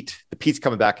the peat. The peat's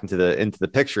coming back into the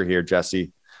picture here,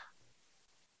 Jesse.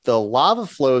 The lava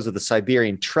flows of the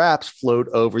Siberian traps flowed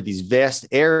over these vast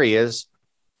areas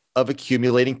of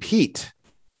accumulating peat.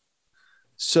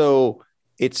 So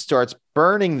it starts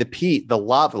burning the peat. The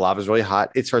lava is really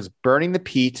hot. It starts burning the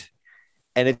peat,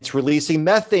 and it's releasing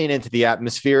methane into the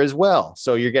atmosphere as well.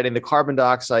 So you're getting the carbon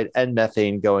dioxide and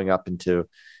methane going up into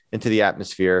the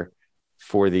atmosphere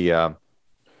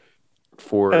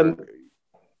and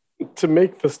to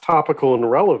make this topical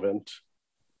and relevant,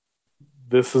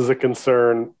 this is a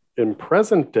concern in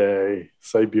present day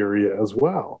Siberia as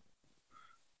well,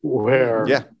 where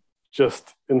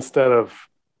just instead of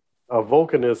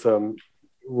volcanism,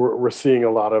 we're seeing a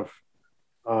lot of,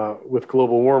 with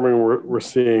global warming, we're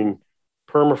seeing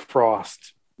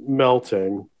permafrost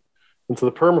melting. And so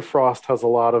the permafrost has a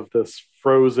lot of this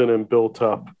frozen and built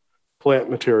up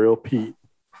plant material, peat.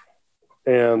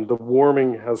 And the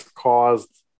warming has caused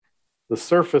the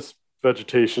surface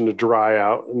vegetation to dry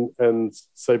out. And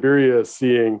Siberia is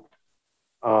seeing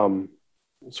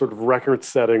sort of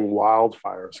record-setting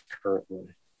wildfires currently.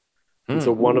 And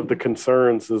so one of the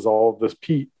concerns is all of this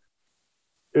peat.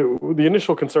 The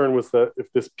initial concern was that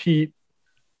if this peat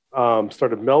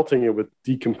started melting, it would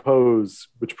decompose,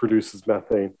 which produces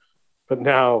methane. But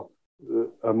now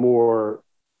a more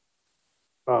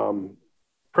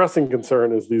pressing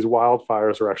concern is these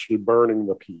wildfires are actually burning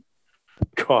the peat,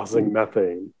 causing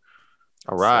methane.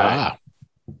 All right.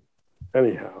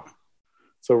 Anyhow,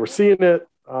 so we're seeing it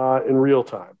in real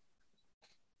time.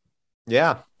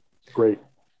 Yeah. Great.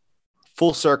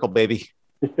 Full circle, baby.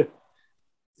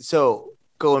 So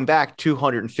going back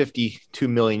 252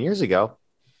 million years ago,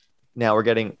 now we're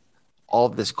getting all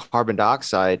of this carbon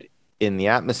dioxide in the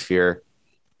atmosphere.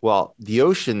 Well, the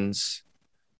oceans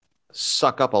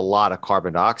suck up a lot of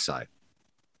carbon dioxide.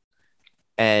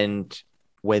 And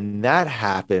when that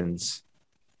happens,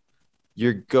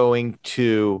 the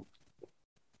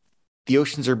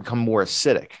oceans are become more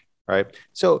acidic, right?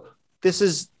 So this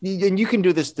is, and you can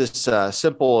do this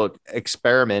simple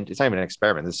experiment. It's not even an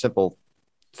experiment. This simple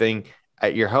thing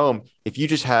at your home. If you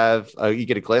just have, you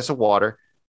get a glass of water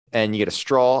and you get a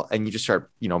straw and you just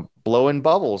start, blowing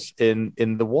bubbles in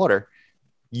the water,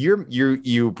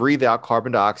 you breathe out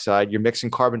carbon dioxide. You're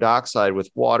mixing carbon dioxide with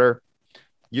water.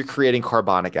 You're creating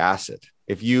carbonic acid.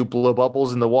 If you blow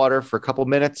bubbles in the water for a couple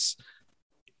minutes,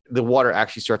 the water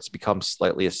actually starts to become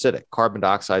slightly acidic.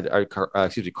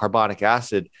 Carbonic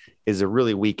acid is a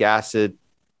really weak acid,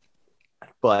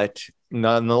 but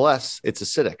nonetheless, it's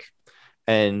acidic.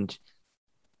 And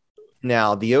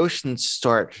now the oceans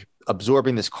start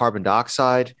absorbing this carbon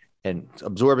dioxide and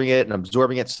absorbing it.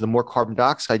 So the more carbon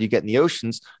dioxide you get in the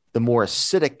oceans, the more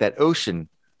acidic that ocean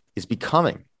is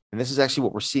becoming. And this is actually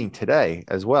what we're seeing today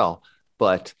as well.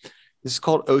 But this is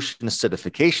called ocean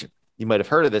acidification. You might have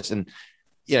heard of this. And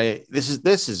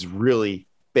this is really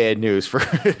bad news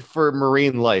for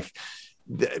marine life.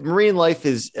 Marine life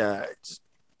is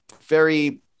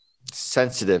very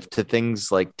sensitive to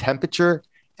things like temperature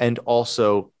and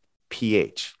also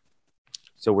pH.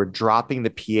 So we're dropping the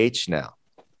pH now.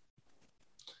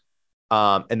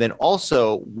 And then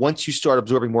also, once you start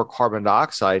absorbing more carbon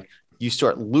dioxide, you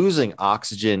start losing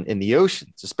oxygen in the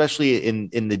oceans, especially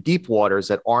in the deep waters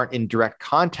that aren't in direct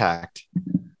contact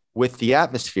with the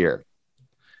atmosphere.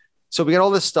 So we got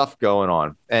all this stuff going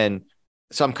on. And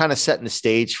so I'm kind of setting the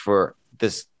stage for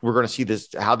this. We're going to see this,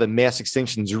 how the mass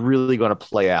extinction is really going to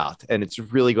play out. And it's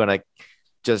really going to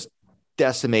just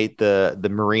decimate the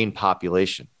marine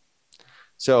population.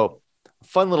 So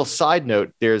fun little side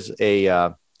note, there's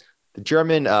the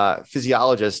German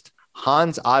physiologist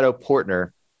Hans Otto Portner.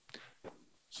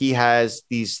 He has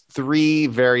these three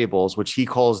variables, which he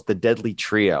calls the deadly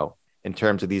trio in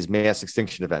terms of these mass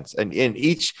extinction events. And in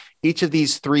each of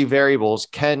these three variables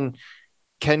can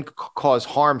cause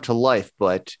harm to life.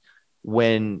 But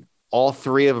when all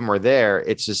three of them are there,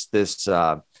 it's just this,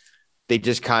 it's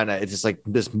just like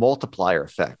this multiplier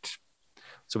effect.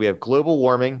 So we have global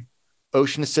warming,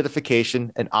 ocean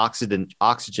acidification, and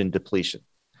oxygen depletion.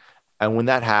 And when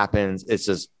that happens, it's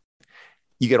just,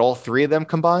 you get all three of them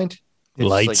combined. It's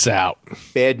lights like out.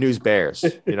 Bad news bears.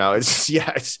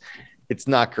 It's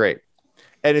not great.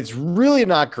 And it's really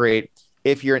not great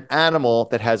if you're an animal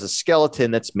that has a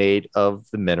skeleton that's made of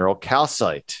the mineral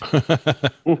calcite.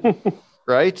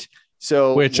 Right?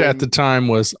 So which at the time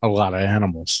was a lot of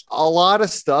animals. A lot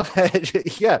of stuff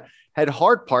had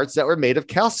hard parts that were made of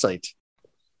calcite.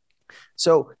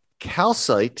 So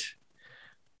calcite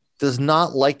does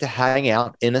not like to hang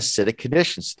out in acidic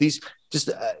conditions. These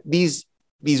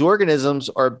organisms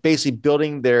are basically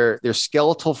building their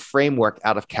skeletal framework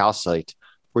out of calcite.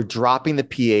 We're dropping the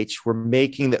pH. We're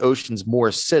making the oceans more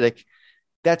acidic.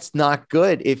 That's not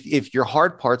good if your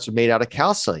hard parts are made out of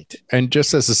calcite. And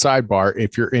just as a sidebar,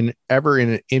 if you're ever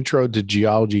in an intro to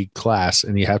geology class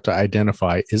and you have to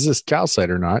identify, is this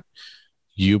calcite or not?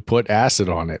 You put acid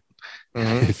on it.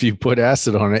 Mm-hmm. If you put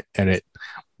acid on it and it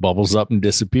bubbles up and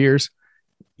disappears,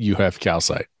 you have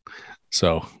calcite.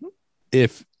 So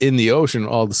if in the ocean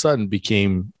all of a sudden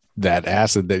became that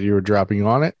acid that you were dropping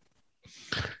on it,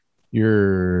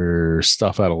 you're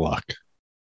stuff out of luck.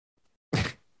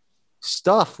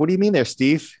 Stuff? What do you mean there,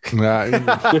 Steve?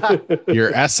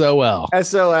 You're SOL.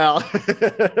 SOL.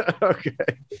 Okay.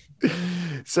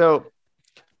 So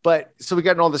we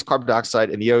got all this carbon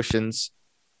dioxide in the oceans,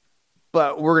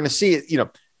 but we're going to see it,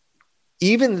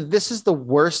 even this is the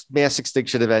worst mass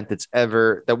extinction event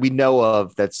that we know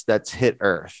of that's hit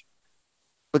Earth.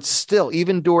 But still,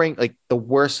 even during like the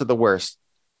worst of the worst,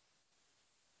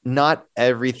 not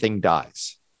everything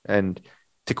dies. And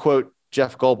to quote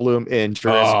Jeff Goldblum in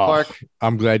Jurassic Park,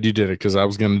 I'm glad you did it because I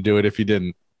was going to do it if you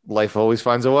didn't. Life always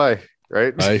finds a way,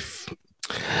 right? Life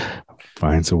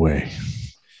finds a way.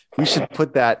 We should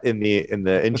put that in the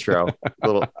intro,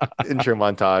 little intro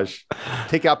montage.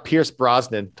 Take out Pierce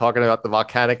Brosnan talking about the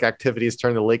volcanic activities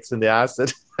turn the lakes into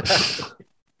acid.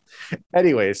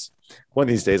 Anyways, one of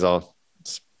these days I'll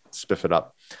spiff it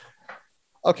up.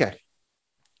 Okay.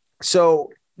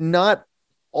 So not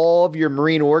all of your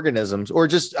marine organisms, or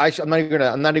just I'm not even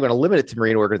going to limit it to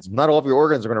marine organisms. Not all of your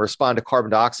organs are going to respond to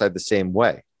carbon dioxide the same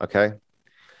way. Okay.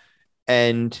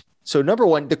 And so number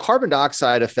one, the carbon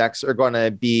dioxide effects they're going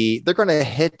to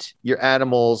hit your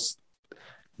animals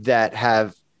that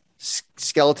have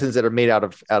skeletons that are made out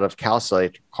of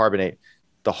calcite carbonate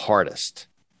the hardest.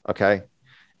 Okay.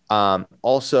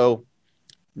 Also,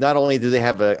 not only do they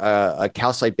have a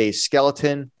calcite-based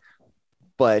skeleton,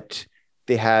 but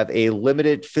they have a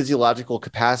limited physiological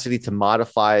capacity to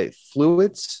modify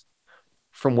fluids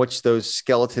from which those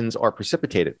skeletons are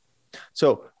precipitated.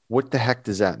 So what the heck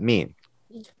does that mean?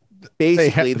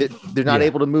 Basically, they're not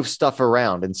able to move stuff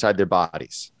around inside their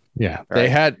bodies. Yeah,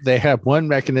 right? They have one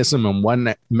mechanism and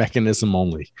one mechanism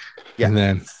only. Yeah. And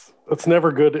then it's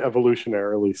never good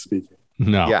evolutionarily speaking.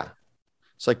 No. Yeah.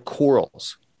 It's like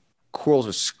corals. Corals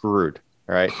are screwed.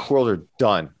 All right. Corals are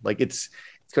done. Like this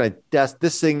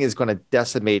thing is going to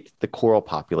decimate the coral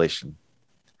population.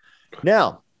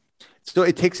 Now, so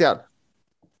it takes out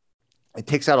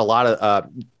a lot of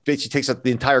basically takes out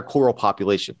the entire coral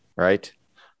population, right?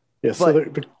 Yeah. So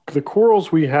the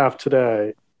corals we have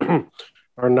today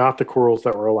are not the corals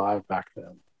that were alive back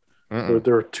then.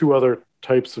 There are two other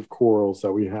types of corals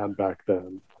that we had back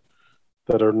then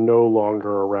that are no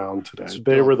longer around today. So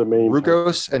they were the main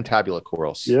Rugose and tabula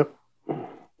corals. Yep.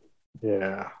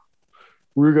 Yeah.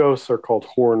 Rugose are called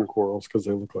horn corals because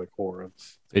they look like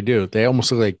horns. They do. They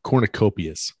almost look like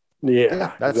cornucopias.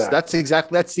 Yeah, that's the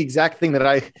exact thing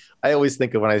that I always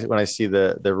think of when I see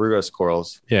the Rugose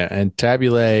corals. Yeah, and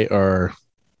tabulae are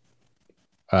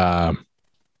how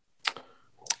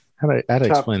do I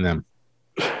explain them?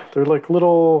 They're like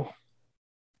little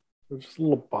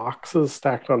boxes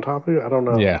stacked on top of you. I don't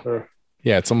know. Yeah.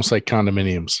 Yeah, it's almost like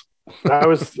condominiums.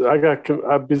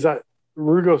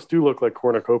 Rugose do look like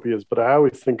cornucopias, but I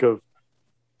always think of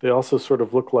they also sort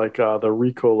of look like the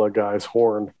Ricola guy's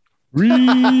horn.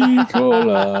 Ricola.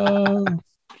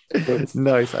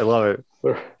 Nice. I love it.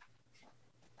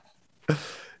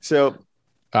 So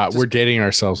we're dating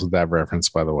ourselves with that reference,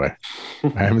 by the way.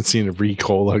 I haven't seen a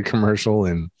Ricola commercial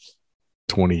in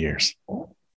 20 years.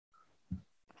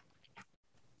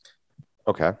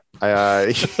 Okay.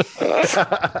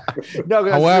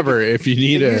 No. However, if you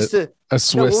need a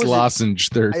Swiss lozenge,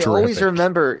 they're terrific. I always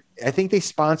remember. I think they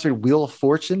sponsored Wheel of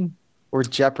Fortune or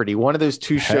Jeopardy. One of those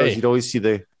two shows. You'd always see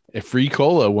the. If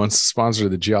Ricola wants to sponsor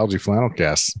the Geology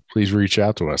Flannelcast, please reach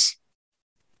out to us.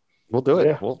 We'll do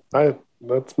it. Yeah,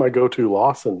 that's my go-to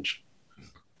lozenge.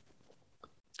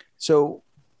 So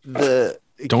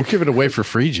don't give it away for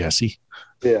free, Jesse.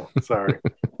 Yeah, sorry.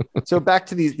 So back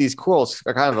to these corals,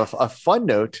 kind of a fun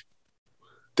note.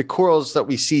 The corals that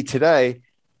we see today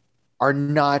are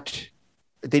not.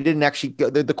 They didn't actually go.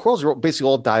 The corals are basically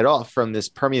all died off from this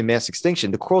Permian mass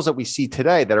extinction. The corals that we see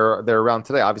today that are around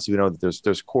today, obviously we know that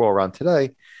there's coral around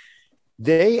today.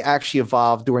 They actually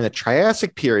evolved during the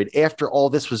Triassic period after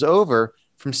all this was over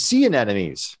from sea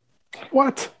anemones.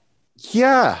 What?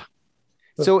 Yeah.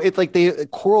 So it's like the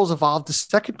corals evolved the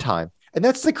second time. And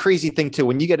that's the crazy thing too.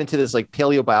 When you get into this like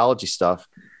paleobiology stuff,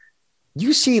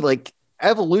 you see like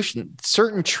evolution,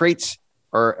 certain traits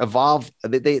or evolve.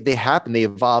 They happen. They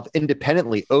evolve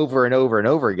independently over and over and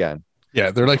over again.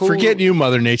 Yeah, they're like, forget you,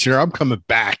 Mother Nature. I'm coming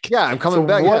back. Yeah, I'm coming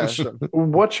back.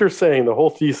 What you're saying, the whole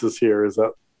thesis here is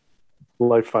that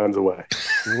life finds a way.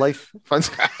 Life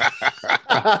finds.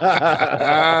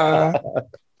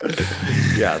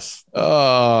 Yes.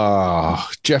 Oh,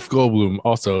 Jeff Goldblum.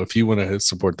 Also, if you want to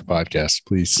support the podcast,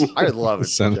 please. I would love it.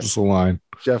 Send us a line.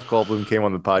 Jeff Goldblum came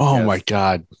on the podcast. Oh my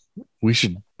God. We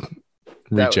should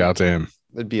reach out to him.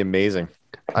 It'd be amazing.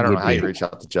 I don't know how you reach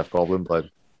out to Jeff Goldblum, but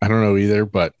I don't know either,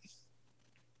 but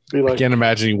Like, I can't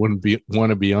imagine he wouldn't want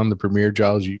to be on the Premier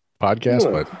Geology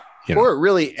podcast, but you know. Or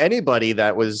really anybody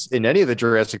that was in any of the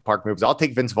Jurassic Park movies. I'll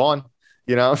take Vince Vaughn,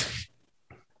 you know.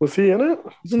 was he in it?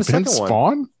 He's in the Vince second one.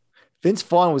 Vaughn? Vince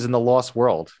Vaughn was in The Lost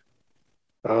World.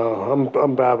 Oh,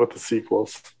 I'm bad with the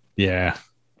sequels. Yeah.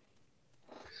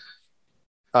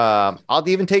 I'll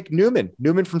even take Newman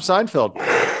from Seinfeld.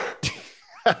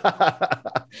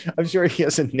 I'm sure he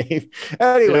has a name.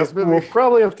 Anyways, Yeah, we'll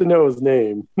probably have to know his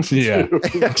name. Yeah.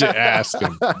 To ask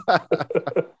him.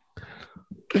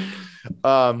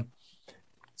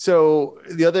 So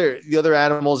the other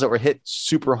animals that were hit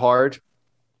super hard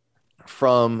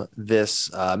from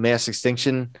this mass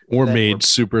extinction Or made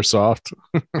super soft.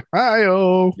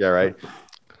 Hi-oh. Yeah, right.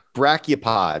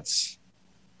 Brachiopods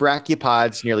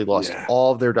nearly lost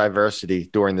all of their diversity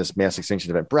during this mass extinction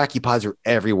event. Brachiopods are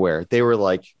everywhere. They were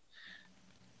like,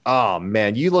 oh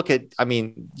man, if you look at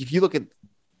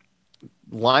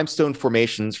limestone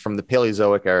formations from the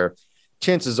Paleozoic era,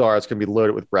 chances are it's going to be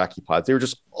loaded with brachiopods. They were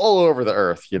just all over the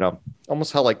earth, you know,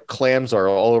 almost how like clams are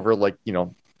all over, like, you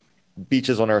know,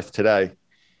 beaches on earth today.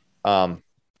 You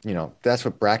know, that's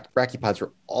what brachiopods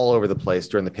were all over the place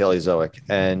during the Paleozoic.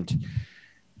 And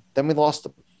then we lost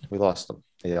them.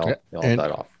 They all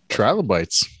died off.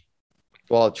 Trilobites.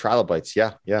 Well, trilobites.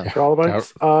 Yeah.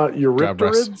 Trilobites.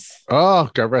 Eurypterids. Oh,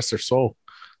 God rest their soul.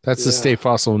 That's the state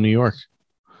fossil in New York.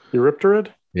 Eurypterid?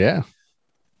 Yeah.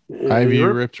 I have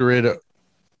Eurypterid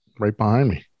right behind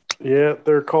me. Yeah,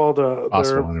 they're called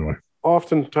Possible, anyway.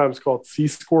 Oftentimes called sea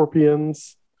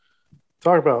scorpions.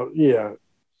 Talk about,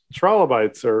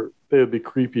 trilobites they would be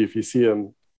creepy if you see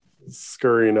them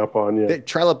scurrying up on you.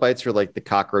 Trilobites are like the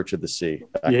cockroach of the sea.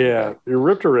 Yeah,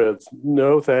 Eurypterids,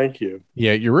 no thank you.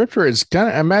 Yeah, Eurypterids kind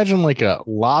of imagine like a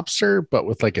lobster, but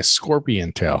with like a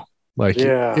scorpion tail. Like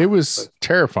it was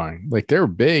terrifying. Like they were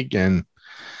big, and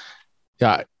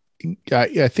I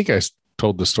think I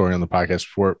told the story on the podcast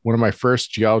before. One of my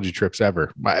first geology trips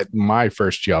ever, my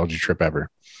first geology trip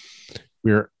ever.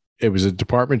 It was a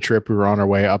department trip. We were on our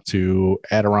way up to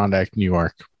Adirondack, New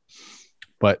York,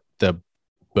 but the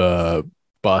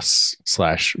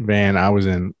bus/van I was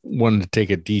in wanted to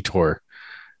take a detour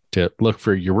to look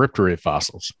for Eurypterid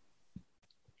fossils.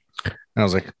 And I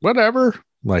was like, whatever.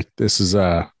 Like, this is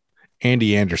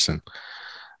Andy Anderson.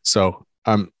 So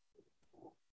I'm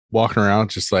walking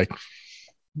around just like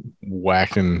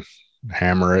whacking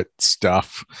hammer at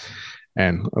stuff.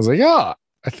 And I was like, I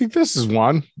think this is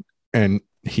one. And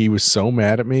he was so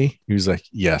mad at me. He was like,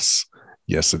 yes,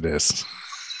 it is.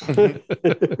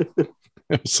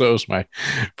 So it was my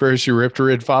first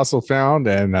Eurypterid fossil found,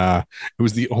 and it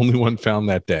was the only one found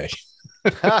that day.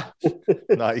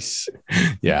 Nice.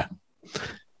 Yeah.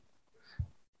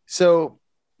 So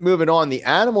moving on, the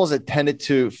animals that tended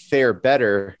to fare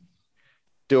better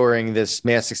during this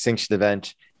mass extinction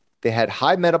event, they had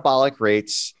high metabolic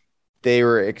rates. They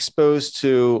were exposed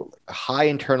to high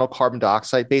internal carbon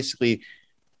dioxide. Basically,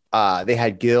 they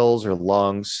had gills or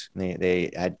lungs.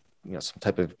 They had some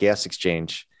type of gas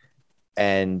exchange,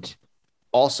 and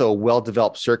also a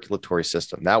well-developed circulatory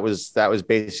system. That was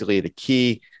basically the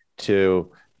key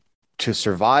to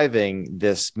surviving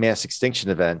this mass extinction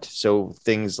event. So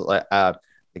things like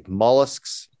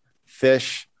mollusks,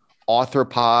 fish,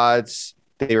 arthropods,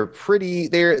 they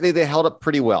held up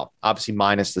pretty well. Obviously,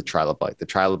 minus the trilobite. The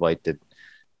trilobite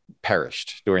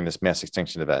perished during this mass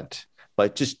extinction event.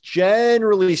 But just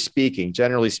generally speaking,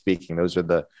 that's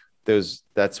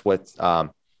what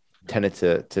tended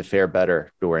to fare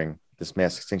better during this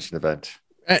mass extinction event.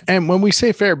 And when we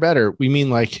say fare better, we mean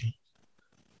like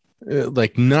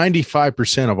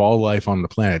 95% of all life on the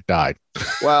planet died.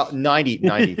 Well,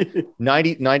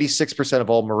 96% of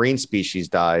all marine species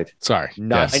died. Sorry.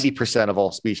 90% of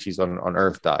all species on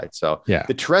Earth died. So yeah,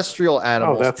 the terrestrial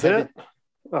animals. Oh, that's it?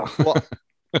 Oh. Well,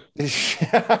 he's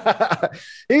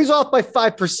off by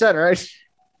 5%, right?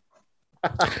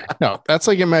 No, that's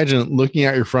like, imagine looking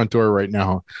at your front door right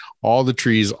now, all the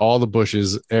trees, all the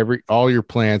bushes, all your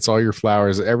plants, all your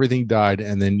flowers, everything died,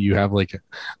 and then you have like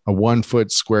a 1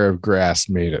 foot square of grass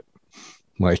made it.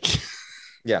 Like,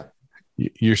 yeah,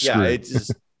 you're screwed.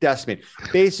 Yeah, decimated.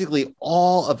 Basically,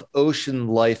 all of ocean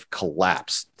life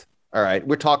collapsed. All right.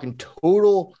 We're talking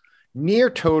near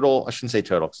total. I shouldn't say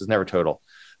total because it's never total,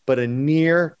 but a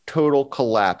near total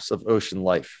collapse of ocean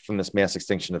life from this mass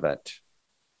extinction event.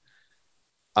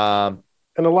 And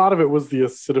a lot of it was the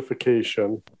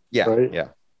acidification. Yeah. Right?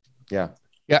 Yeah.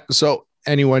 So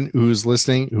anyone who's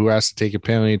listening who has to take a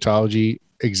paleontology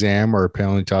exam or a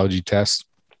paleontology test,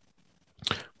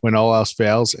 when all else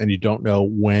fails and you don't know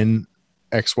when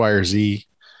X, Y, or Z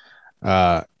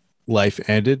life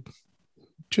ended,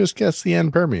 just guess the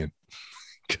end Permian,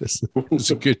 because there's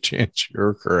a good chance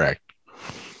you're correct.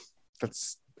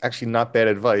 That's actually not bad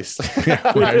advice.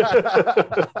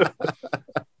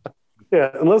 Yeah,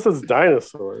 unless it's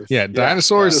dinosaurs. Yeah,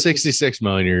 dinosaurs 66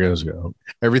 million years ago.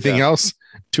 Everything else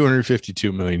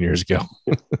 252 million years ago.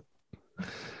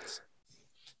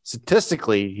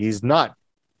 Statistically, he's not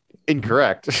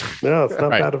incorrect. No, it's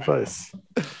not bad advice.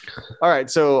 All right,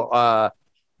 so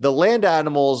the land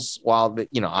animals, while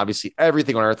obviously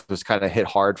everything on Earth was kind of hit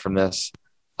hard from this,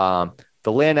 the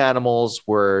land animals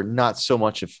were not so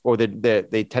much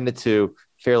they tended to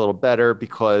fare a little better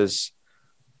because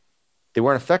they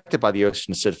weren't affected by the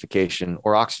ocean acidification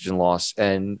or oxygen loss.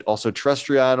 And also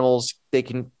terrestrial animals, they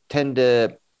can tend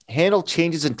to handle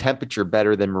changes in temperature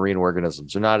better than marine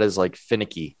organisms. They're not as like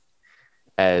finicky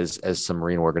as some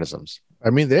marine organisms. I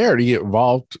mean, they already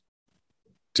evolved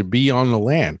to be on the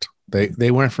land.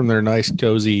 They went from their nice,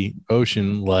 cozy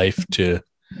ocean life to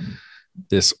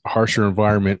this harsher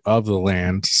environment of the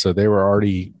land. So they were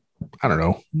already, I don't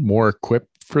know, more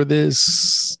equipped for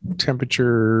this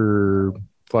temperature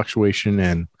fluctuation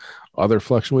and other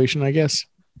fluctuation, I guess.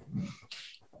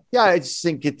 Yeah, I just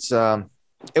think it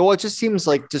just seems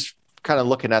like, just kind of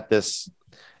looking at this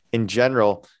in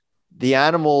general, the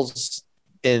animals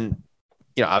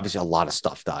obviously a lot of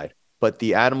stuff died, but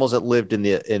the animals that lived in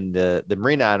the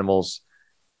marine animals,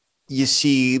 you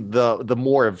see the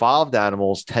more evolved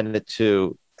animals tended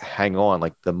to hang on,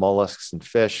 like the mollusks and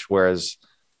fish, whereas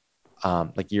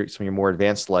some of your more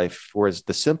advanced life, whereas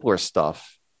the simpler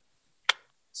stuff,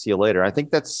 see you later. I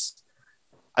think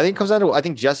it comes down to, I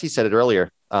think Jesse said it earlier.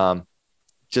 There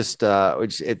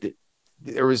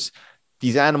was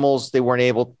these animals, they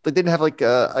didn't have like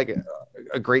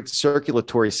a great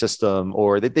circulatory system,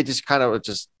 or they just kind of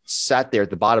just sat there at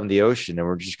the bottom of the ocean and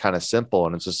were just kind of simple.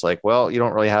 And it's just like, well, you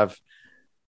don't really have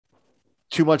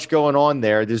too much going on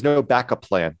there. There's no backup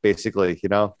plan, basically,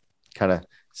 kind of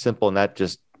simple. And that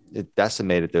just, it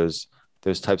decimated those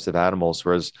types of animals.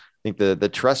 Whereas I think the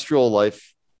terrestrial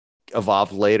life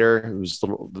evolved later. It was a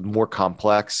little more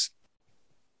complex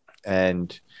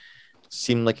and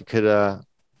seemed like it could roll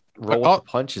with the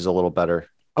punches a little better.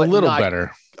 A little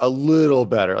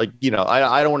better. Like,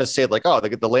 I don't want to say it like, oh,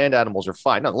 the land animals are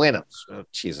fine. No, the land animals,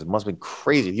 it must have been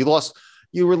crazy. You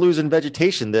were losing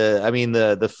vegetation.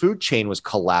 The food chain was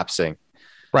collapsing.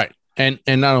 Right. And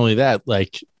not only that,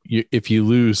 like if you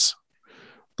lose,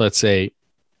 let's say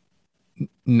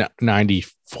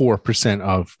 94%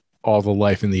 of all the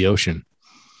life in the ocean,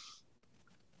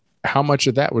 how much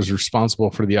of that was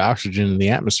responsible for the oxygen in the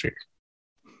atmosphere,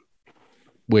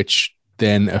 which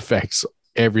then affects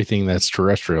everything that's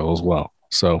terrestrial as well.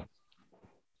 So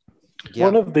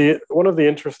one of the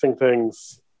interesting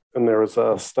things, and there was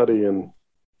a study in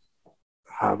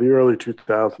the early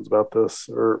 2000s about this,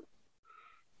 or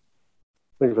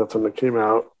I think that's when it came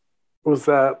out, was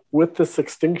that with this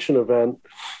extinction event,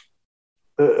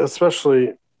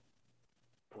 especially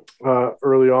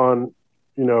early on,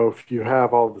 if you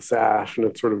have all this ash and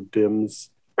it sort of dims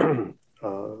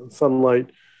sunlight,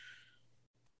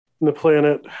 and the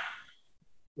planet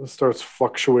starts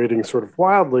fluctuating sort of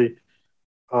wildly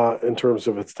in terms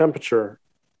of its temperature,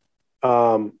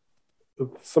 some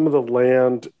of the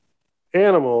land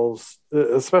animals,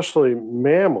 especially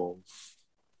mammals,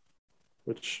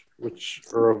 which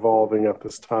are evolving at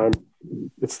this time,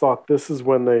 it's thought this is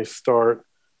when they start.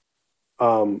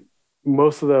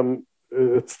 Most of them,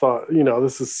 it's thought,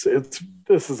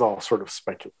 this is all sort of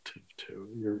speculative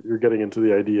too. You're getting into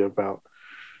the idea about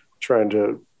trying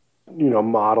to,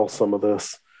 model some of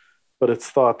this, but it's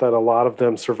thought that a lot of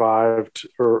them survived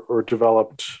or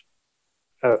developed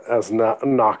as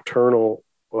nocturnal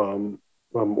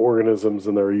organisms,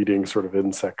 and they're eating sort of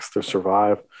insects to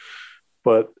survive.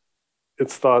 But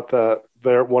it's thought that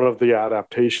one of the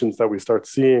adaptations that we start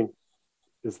seeing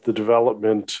is the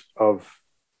development of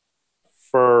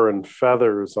fur and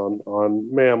feathers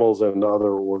on mammals and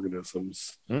other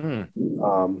organisms,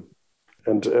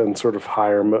 and sort of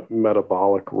higher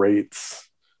metabolic rates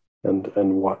and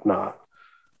whatnot.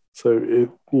 So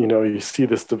you see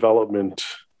this development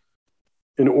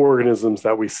in organisms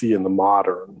that we see in the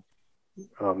modern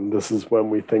This is when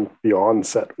we think the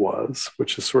onset was,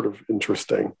 which is sort of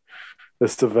interesting.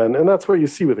 This event, and that's what you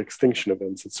see with extinction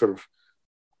events. It sort of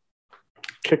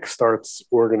kickstarts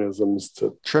organisms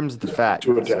to Trims the fat.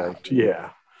 to adapt. Yeah,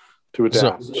 to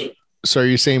adapt. So are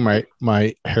you saying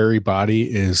my hairy body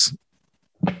is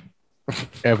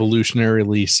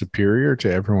evolutionarily superior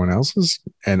to everyone else's,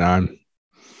 and I'm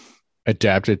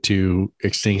adapted to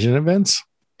extinction events?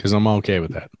 Because I'm okay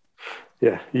with that.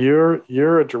 Yeah, your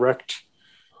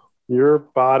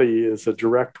body is a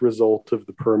direct result of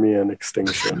the Permian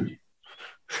extinction.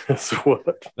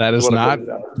 That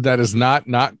is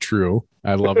not true.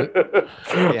 I love it.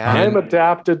 I'm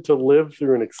adapted to live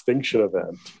through an extinction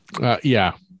event.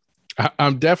 Yeah,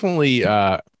 I'm definitely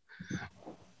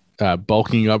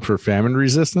bulking up for famine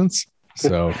resistance.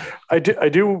 So I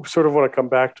do sort of want to come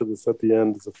back to this at the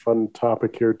end. It's a fun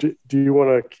topic here. Do you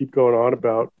want to keep going on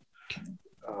about?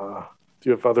 Do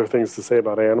you have other things to say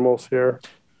about animals here?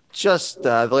 Just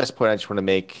the last point I just want to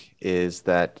make is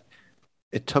that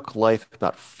it took life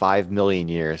about 5 million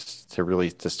years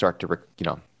to start to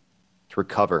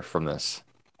recover from this.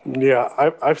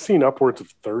 Yeah, I've seen upwards of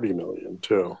 30 million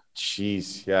too.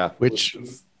 Jeez, yeah. Which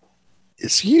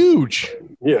is huge.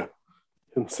 Yeah,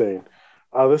 insane.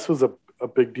 This was a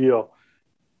big deal.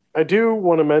 I do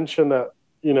want to mention that,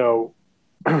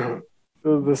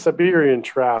 the Siberian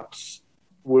traps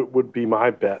would be my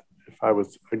bet if I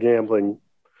was a gambling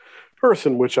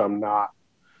person, which I'm not,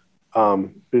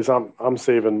 because I'm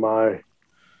saving my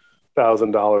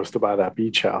 $1,000 to buy that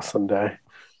beach house someday.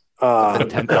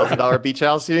 $10,000 beach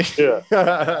house. Yeah,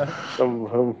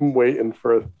 I'm waiting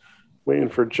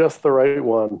for just the right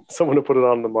one. Someone to put it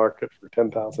on the market for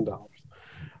 $10,000.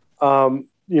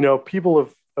 People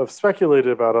have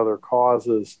speculated about other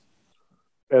causes,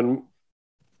 and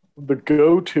the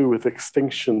go-to with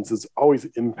extinctions is always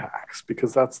impacts,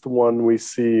 because that's the one we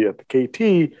see at the KT,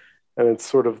 and it's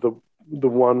sort of the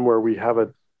one where we have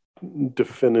a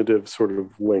definitive sort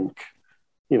of link.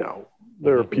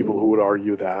 There are people who would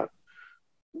argue that,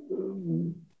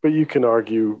 but you can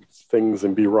argue things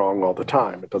and be wrong all the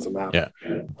time. It doesn't matter.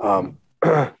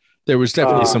 Yeah. There was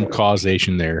definitely some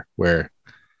causation there where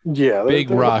big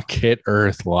rock hit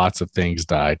Earth, lots of things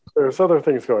died. There's other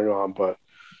things going on, but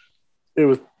it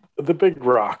was the big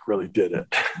rock really did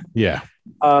it. Yeah.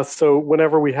 So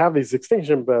whenever we have these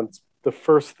extinction events, the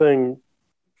first thing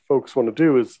folks want to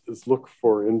do is look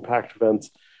for impact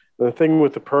events. And the thing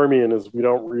with the Permian is we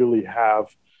don't really have.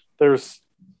 There's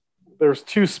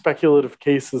two speculative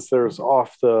cases. There's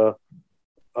off the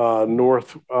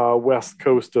northwest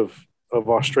coast of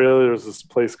Australia. There's this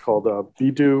place called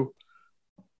Vidu,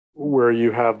 where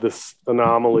you have this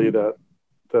anomaly that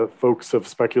folks have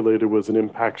speculated was an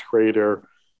impact crater.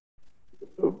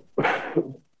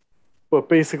 But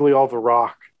basically all the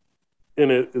rock in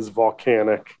it is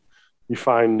volcanic. You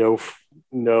find no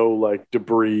like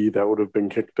debris that would have been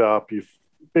kicked up. You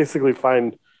basically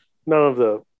find none of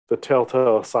the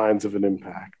telltale signs of an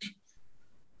impact.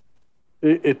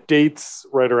 It dates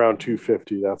right around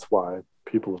 250. That's why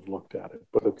people have looked at it,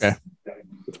 but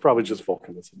it's probably just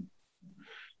volcanism.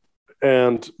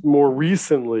 And more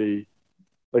recently,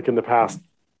 like in the past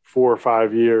 4 or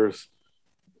 5 years,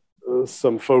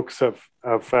 some folks have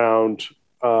found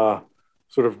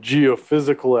sort of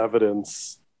geophysical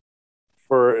evidence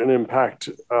for an impact,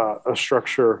 a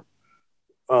structure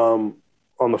on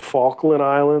the Falkland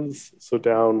Islands, so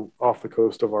down off the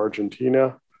coast of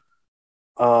Argentina.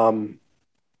 But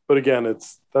again,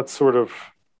 that's sort of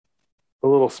a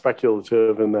little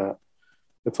speculative in that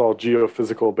it's all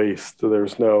geophysical based.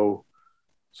 There's no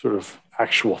sort of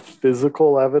actual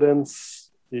physical evidence.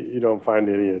 You don't find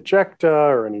any ejecta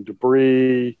or any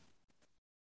debris.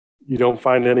 You don't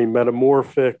find any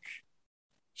metamorphic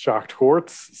shocked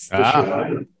quartz.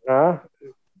 If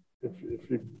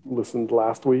you listened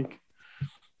last week.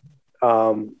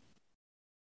 And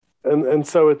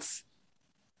so it's,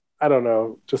 I don't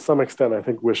know, to some extent, I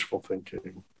think wishful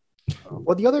thinking.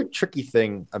 Well, the other tricky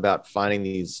thing about finding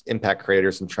these impact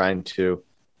craters and trying to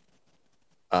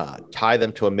tie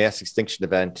them to a mass extinction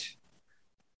event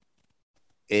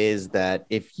is that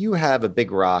if you have a big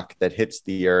rock that hits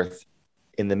the Earth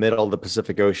in the middle of the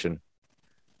Pacific Ocean,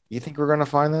 you think we're going to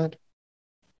find that?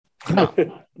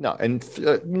 No. And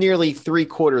nearly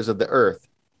 3/4 of the Earth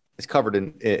is covered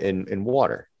in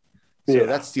water. So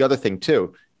that's the other thing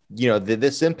too.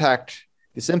 This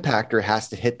impactor has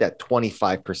to hit that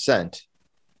 25%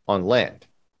 on land.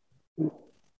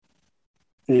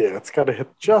 Yeah, it's got to hit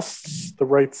just the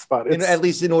right spot. At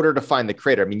least in order to find the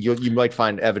crater. I mean, you might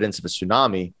find evidence of a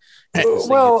tsunami.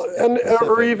 Well,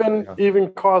 or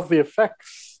even cause the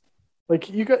effects. Like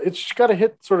it's got to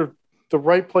hit sort of the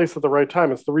right place at the right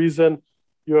time. It's the reason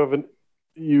you have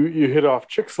you hit off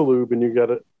Chicxulub and you get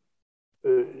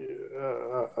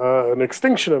an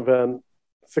extinction event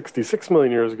 66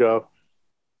 million years ago,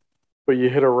 but you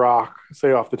hit a rock,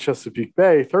 say off the Chesapeake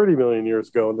Bay 30 million years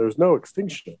ago, and there's no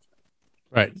extinction.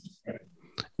 Right.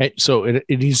 So it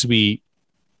needs to be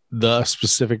the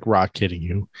specific rock hitting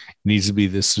you. It needs to be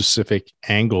the specific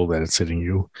angle that it's hitting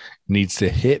you. It needs to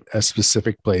hit a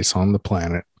specific place on the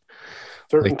planet.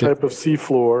 Certain type of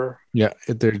seafloor. Yeah,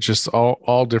 they're just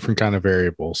all different kind of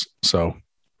variables. So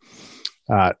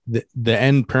the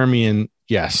end Permian,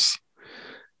 yes.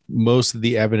 Most of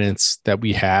the evidence that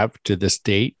we have to this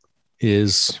date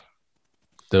is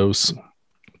those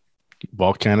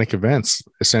volcanic events.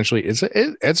 Essentially,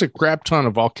 it's a crap ton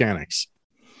of volcanics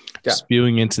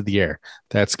spewing into the air.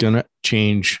 That's going to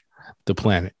change the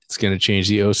planet. It's going to change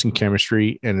the ocean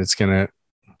chemistry, and it's going to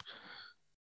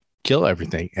kill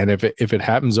everything. And if it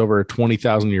happens over a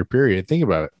 20,000 year period, think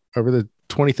about it. Over the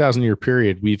 20,000 year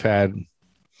period, we've had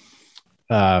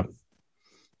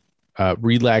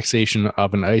relaxation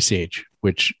of an ice age,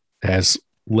 which has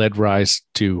led rise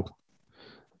to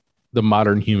the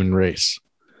modern human race.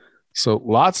 So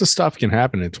lots of stuff can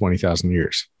happen in 20,000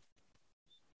 years.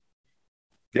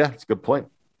 Yeah, that's a good point.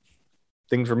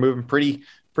 Things were moving pretty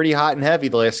hot and heavy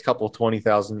the last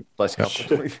 20,000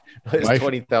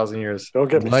 years. Don't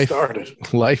get me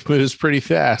started. Life moves pretty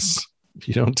fast. If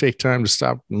you don't take time to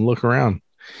stop and look around,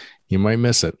 you might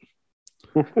miss it.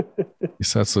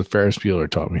 That's what Ferris Bueller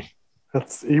taught me.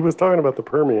 He was talking about the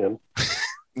Permian.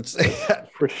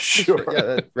 Pretty sure.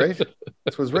 Yeah, right?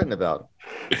 That's what was written about.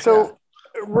 So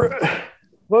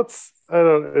let's, I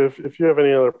don't know if you have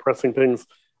any other pressing things.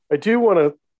 I do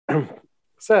want to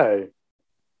say,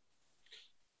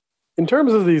 in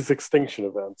terms of these extinction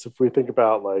events, if we think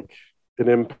about like an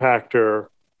impactor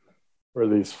or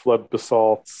these flood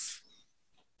basalts,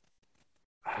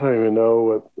 I don't even know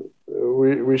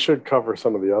what we should cover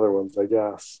some of the other ones, I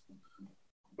guess.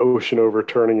 Ocean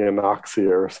overturning anoxia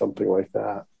or something like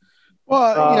that.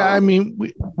 Well, yeah, I mean,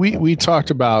 we talked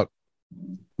about,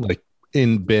 like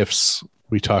in BIFs,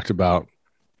 we talked about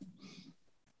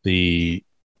the,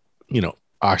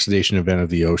 oxidation event of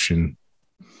the ocean.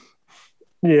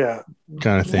 Yeah.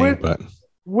 Kind of thing. But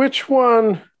which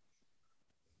one,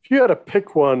 if you had to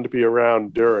pick one to be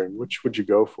around during, which would you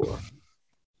go for?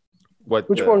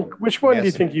 Which one do you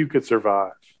think you could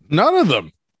survive? None of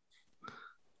them.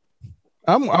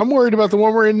 I'm worried about the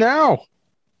one we're in now.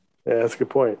 Yeah, that's a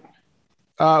good point.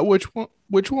 Which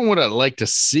one would I like to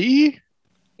see?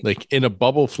 Like in a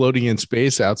bubble floating in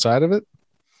space outside of it?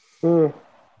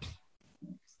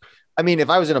 I mean, if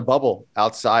I was in a bubble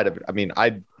outside of it, I mean,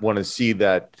 I'd want to see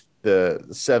that the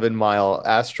 7-mile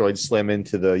asteroid slam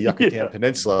into the Yucatan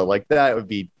Peninsula. Like that would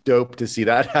be dope to see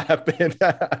that happen.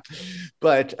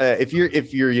 But if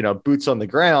you're boots on the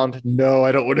ground, no,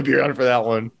 I don't want to be around for that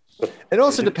one. It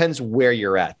also depends where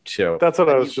you're at too. That's what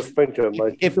I was just thinking.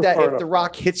 Like if the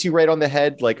rock hits you right on the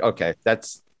head, like, okay,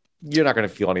 you're not going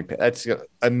to feel any pain. That's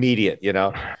immediate,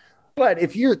 But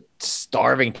if you're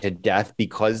starving to death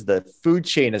because the food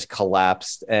chain has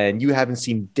collapsed and you haven't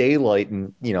seen daylight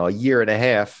in, a year and a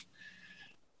half,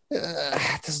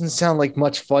 it doesn't sound like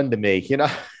much fun to me,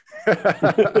 I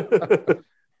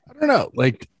don't know,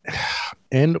 like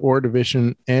End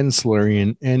Ordovician, End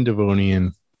Silurian, End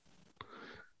Devonian.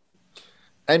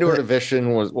 End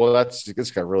Ordovician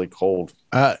it's got really cold.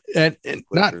 And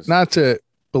not to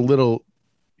belittle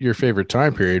your favorite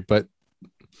time period, but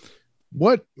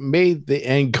what made the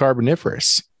end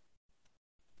Carboniferous,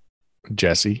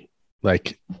 Jesse?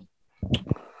 Like,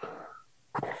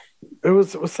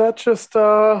 was that just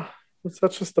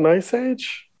an ice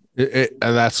age?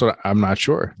 That's what I'm not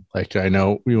sure. Like, I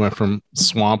know we went from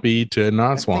swampy to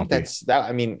non-swampy.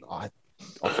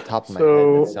 Off the top of my head,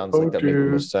 it sounds like that makes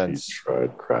more sense.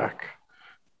 Tried crack.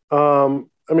 I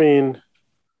mean,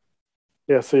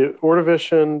 yeah. So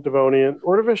Ordovician,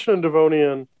 and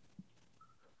Devonian.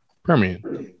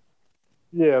 Permian.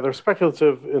 Yeah, they're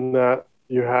speculative in that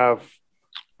you have.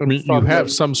 I mean, you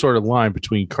have some sort of line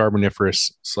between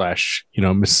Carboniferous /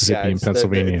 Mississippi and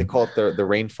Pennsylvania. They call it the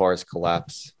rainforest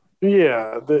collapse.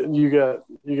 Yeah, you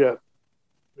get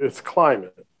it's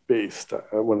climate based.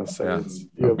 I want to say.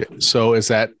 Yeah. Okay. So is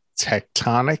that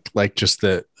tectonic? Like just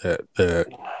the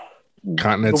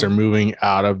continents are moving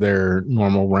out of their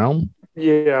normal realm?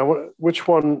 Yeah. Which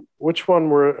one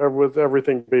was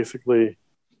everything basically?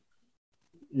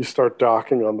 You start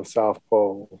docking on the South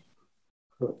Pole.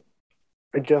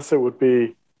 I guess it would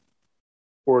be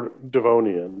or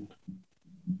Devonian.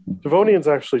 Devonian's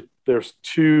actually, there's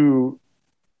two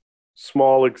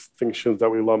small extinctions that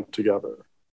we lump together.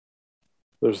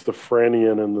 There's the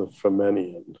Franian and the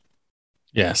Femenian.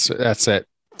 Yes, that's at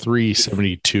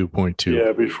 372.2.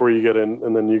 Yeah, before you get in,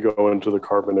 and then you go into the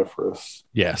Carboniferous.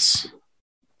 Yes.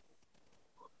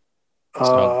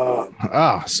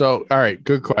 Uh, So all right,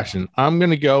 good question. I'm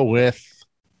gonna go with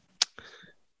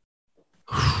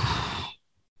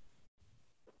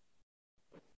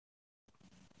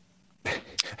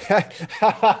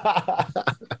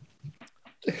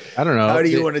I don't know. How do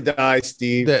you want to die,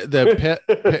 Steve?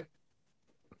 The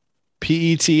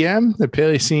PETM, the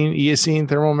Paleocene Eocene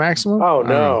thermal maximum? oh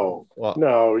no, Well-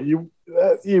 no! You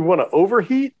want to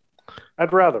overheat? I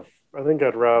think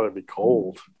I'd rather be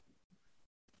cold.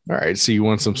 All right, so you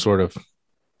want some sort of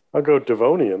I'll go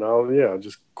Devonian.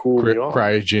 Just cool me off.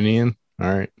 cryogenian.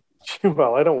 All right.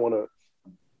 Well, I don't want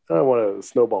to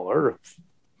snowball Earth.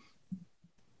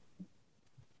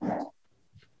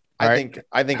 I think.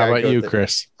 How about you,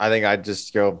 Chris? I think I'd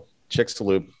just go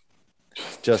Chicxulub.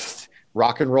 Just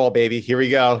rock and roll, baby. Here we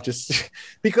go. Just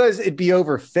because it'd be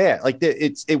over fast. Like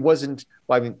it wasn't.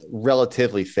 Well, I mean,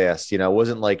 relatively fast. It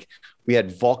wasn't like we had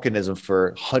volcanism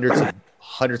for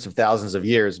hundreds of thousands of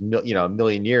years. A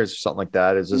million years or something like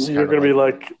that. It's just You're going to be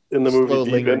like in the movie slow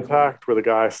Deep lingering. Impact, where the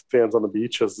guy stands on the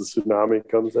beach as the tsunami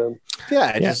comes in. yeah.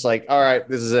 It's just like, all right,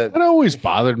 this is it. That always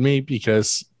bothered me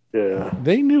because Yeah,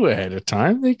 they knew ahead of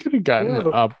time. They could have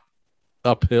gotten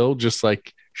uphill just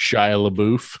like Shia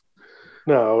LaBeouf.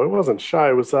 no, it wasn't Shy.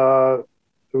 It was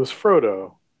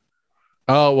Frodo.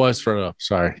 Oh, it was Frodo.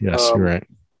 Sorry. Yes, you're right.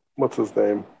 What's his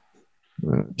name?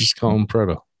 Just call him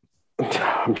Frodo.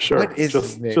 I'm sure. What is just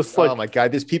his name? just like oh my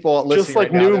god, there's people listening just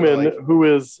like right now that are Newman, like, who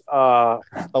is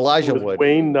Elijah Wood.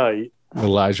 Wayne Knight.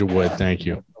 Elijah Wood. Thank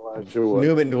you. Elijah Wood.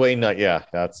 Newman Dwayne Nut. Yeah,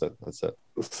 that's it.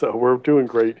 So we're doing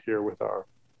great here with our.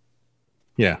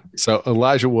 Yeah. So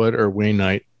Elijah Wood or Wayne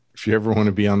Knight, if you ever want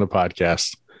to be on the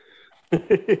podcast,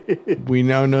 we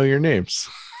now know your names.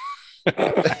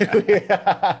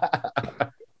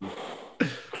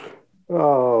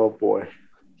 Oh boy.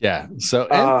 Yeah. So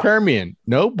and Permian,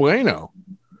 no bueno.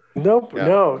 Nope. Yeah.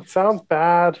 No, it sounds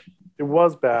bad. It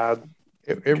was bad.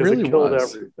 It Because really killed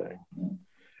was. everything.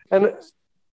 And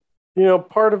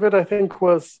part of it I think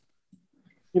was,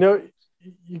 you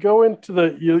go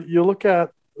into you look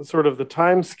at sort of the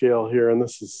time scale here, and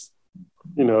this is,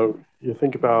 you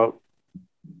think about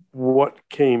what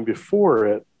came before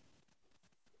it.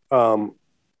 So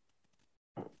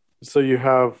you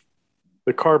have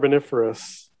the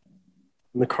Carboniferous,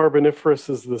 and the Carboniferous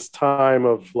is this time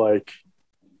of like,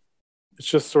 it's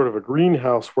just sort of a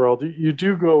greenhouse world. You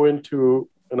do go into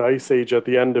an ice age at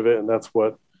the end of it, and that's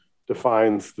what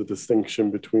defines the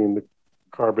distinction between the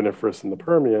Carboniferous and the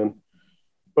Permian.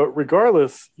 But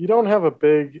regardless, you don't have a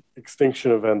big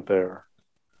extinction event there.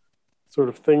 Sort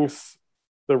of things,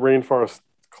 the rainforest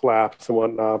collapse and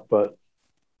whatnot, but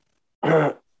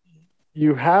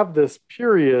you have this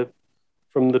period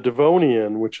from the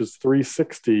Devonian, which is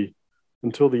 360,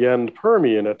 until the end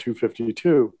Permian at 252.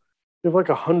 You have like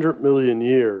 100 million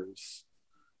years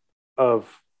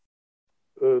of,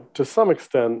 to some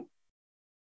extent,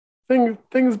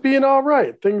 things being all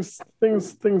right. Things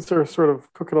are sort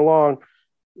of cooking along.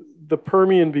 The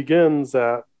Permian begins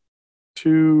at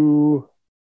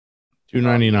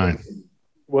 299.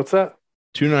 What's that?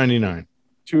 299.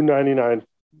 299.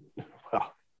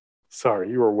 Well,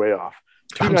 sorry, you were way off.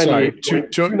 I'm sorry.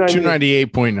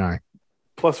 298.9.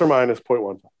 Plus or minus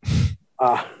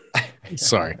 0.1.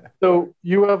 Sorry. So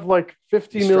you have like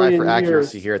 50 We strive million for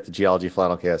accuracy years. here at the Geology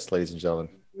Flannelcast, ladies and gentlemen.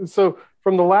 So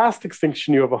from the last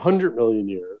extinction, you have 100 million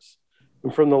years.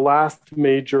 And from the last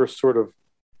major sort of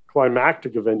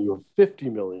climactic event, you have 50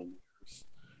 million years.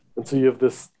 And so you have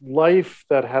this life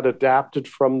that had adapted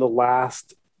from the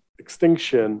last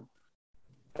extinction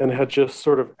and had just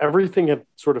sort of, everything had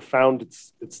sort of found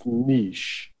its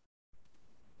niche.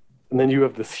 And then you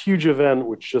have this huge event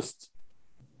which just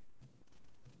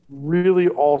really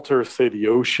alters, say, the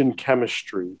ocean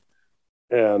chemistry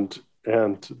and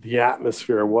the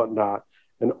atmosphere and whatnot.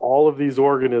 And all of these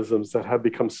organisms that have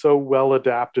become so well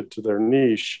adapted to their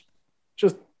niche,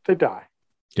 just they die.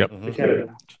 Yep. They can't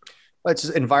adapt. Well, it's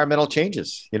just environmental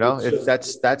changes, It's if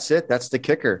just- that's it, that's the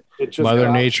kicker. It just Mother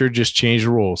got- Nature just changed the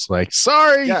rules. Like,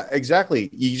 sorry. Yeah, exactly.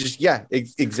 You just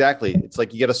exactly. It's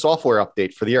like you get a software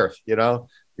update for the Earth, you get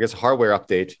a hardware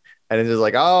update, and it's just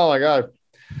like, oh my god,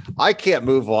 I can't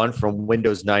move on from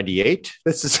Windows 98.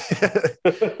 This is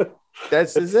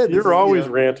that's is it. You're always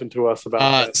ranting to us about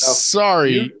that. Now,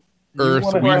 Sorry, you Earth.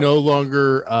 wanna We have- no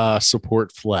longer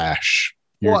support Flash.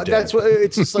 You're Well, dead. that's what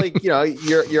it's just like. Your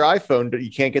iPhone, you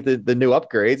can't get the new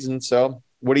upgrades, and so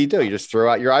what do? You just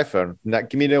throw out your iPhone.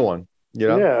 Give me a new one.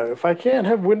 Yeah, if I can't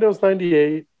have Windows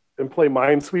 98, and play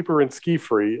Minesweeper and Ski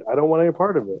Free. I don't want any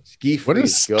part of it. Ski Free. What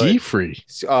is Ski Free?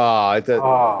 It's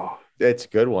a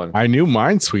good one. I knew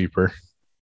Minesweeper.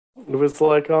 It was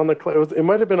like on the. It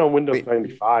might have been on Windows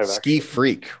 95. Ski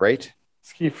Freak, right?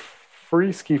 Ski Free. Were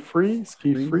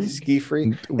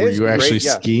you actually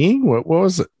skiing? What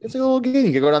was it? It's a little game.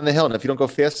 You can go down the hill, and if you don't go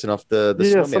fast enough, the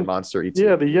snowman monster eats you.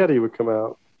 Yeah, the Yeti would come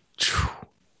out.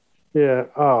 Yeah.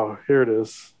 Oh, here it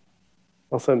is.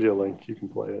 I'll send you a link. You can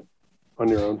play it on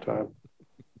your own time.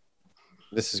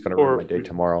 This is going to ruin my day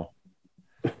tomorrow.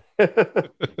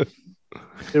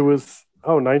 It was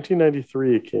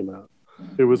 1993. It came out.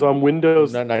 It was on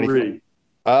Windows 3.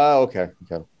 Oh, okay.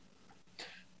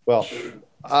 Well,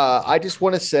 I just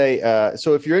want to say,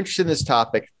 so if you're interested in this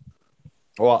topic,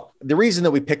 well, the reason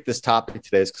that we picked this topic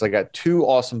today is because I got 2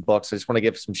 awesome books. I just want to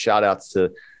give some shout outs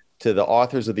to the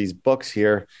authors of these books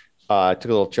here. I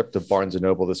took a little trip to Barnes &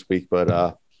 Noble this week,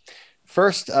 but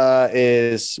first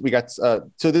is we got, so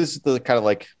this is the kind of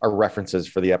like our references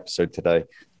for the episode today.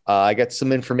 I got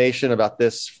some information about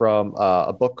this from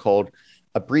a book called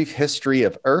A Brief History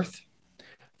of Earth,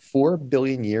 4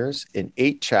 Billion Years in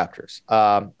 8 Chapters.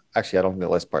 Actually, I don't think the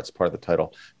last part's part of the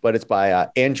title, but it's by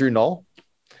Andrew Knoll.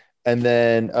 And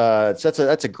then so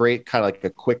that's a great kind of like a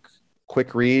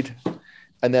quick read.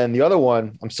 And then the other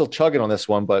one, I'm still chugging on this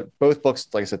one, but both books,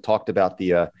 like I said, talked about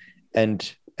the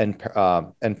end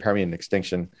Permian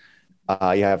extinction.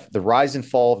 You have The Rise and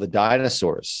Fall of the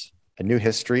Dinosaurs, A New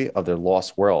History of Their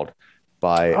Lost World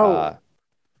by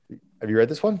have you read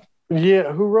this one?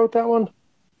 Yeah, who wrote that one?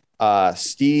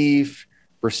 Steve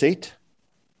Brissette.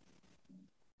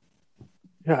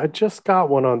 Yeah, I just got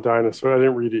one on dinosaur. I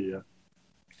didn't read it yet.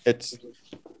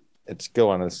 It's go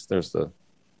on. There's the.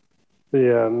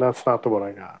 Yeah, and that's not the one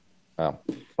I got.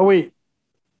 Oh wait,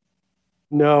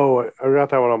 no, I got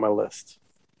that one on my list.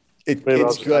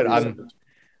 It's good.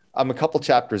 I'm a couple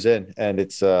chapters in, and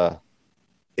it's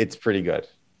pretty good.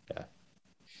 Yeah.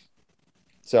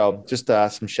 So just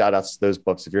some shout outs to those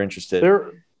books if you're interested.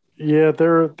 There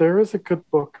is a good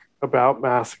book about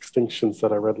mass extinctions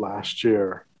that I read last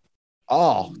year.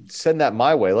 Oh, send that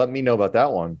my way. Let me know about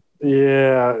that one.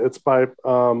 Yeah, it's by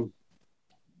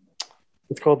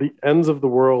it's called The Ends of the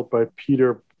World by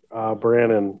Peter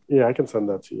Brannon. Yeah, I can send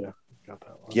that to you. Got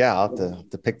that one. Yeah, I'll have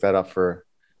to pick that up for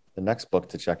the next book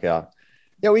to check out.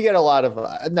 Yeah, we get a lot of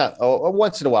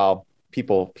once in a while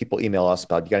people email us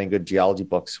about, you got any good geology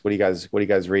books? What are you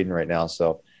guys reading right now?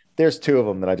 So there's 2 of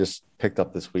them that I just picked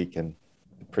up this week and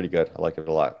pretty good. I like it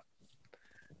a lot.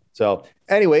 So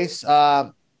anyways,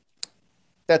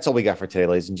 that's all we got for today,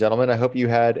 ladies and gentlemen. I hope you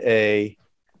had a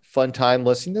fun time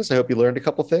listening to this. I hope you learned a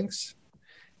couple things.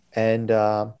 And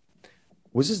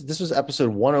this was episode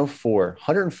 104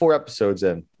 episodes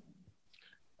in.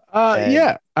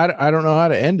 Yeah, I don't know how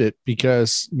to end it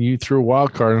because you threw a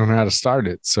wild card on how to start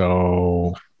it.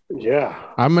 So yeah,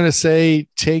 I'm going to say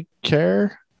take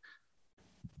care.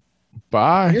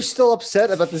 Bye. You're still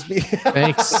upset about this meeting.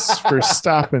 Thanks for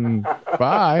stopping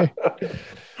by.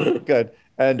 Good.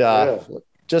 And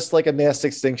just like a mass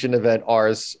extinction event, our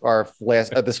this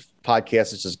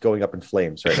podcast is just going up in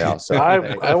flames right now. So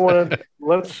I want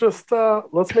to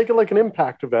let's make it like an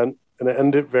impact event and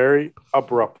end it very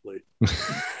abruptly.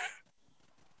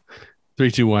 3,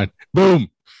 2, 1, boom.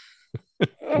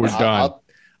 We're done.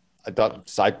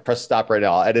 I press stop right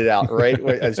now. I'll edit it out right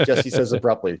as Jesse says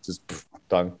abruptly. Just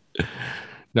done.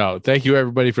 No, thank you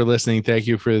everybody for listening. Thank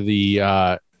you for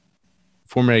the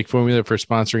Formatic Formula for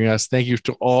sponsoring us. Thank you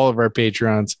to all of our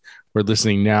Patreons who are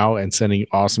listening now and sending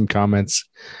awesome comments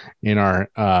in our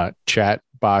chat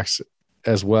box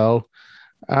as well.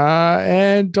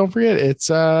 And don't forget, it's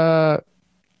a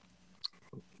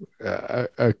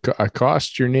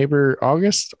cost your neighbor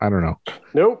August. I don't know.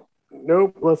 Nope.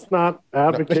 Let's not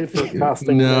advocate for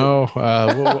costing. No.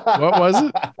 What was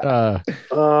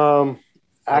it?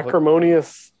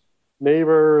 Acrimonious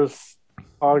neighbors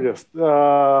August.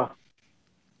 I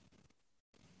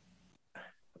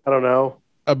don't know.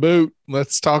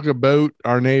 Let's talk about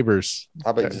our neighbors. How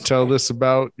about you tell this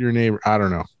about your neighbor? I don't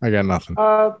know. I got nothing.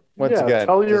 Once again,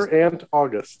 tell your Aunt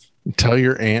August. Tell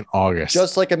your Aunt August.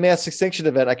 Just like a mass extinction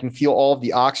event, I can feel all of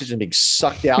the oxygen being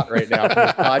sucked out right now from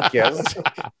the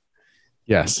podcast.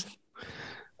 Yes.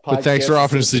 But thanks for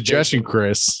offering a suggestion,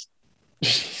 Chris.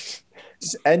 Just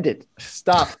end it.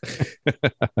 Stop. All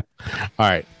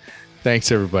right.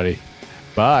 Thanks, everybody.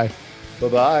 Bye.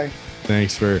 Bye-bye.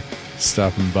 Thanks for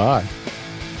stopping by.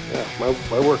 Yeah,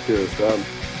 my work here is done.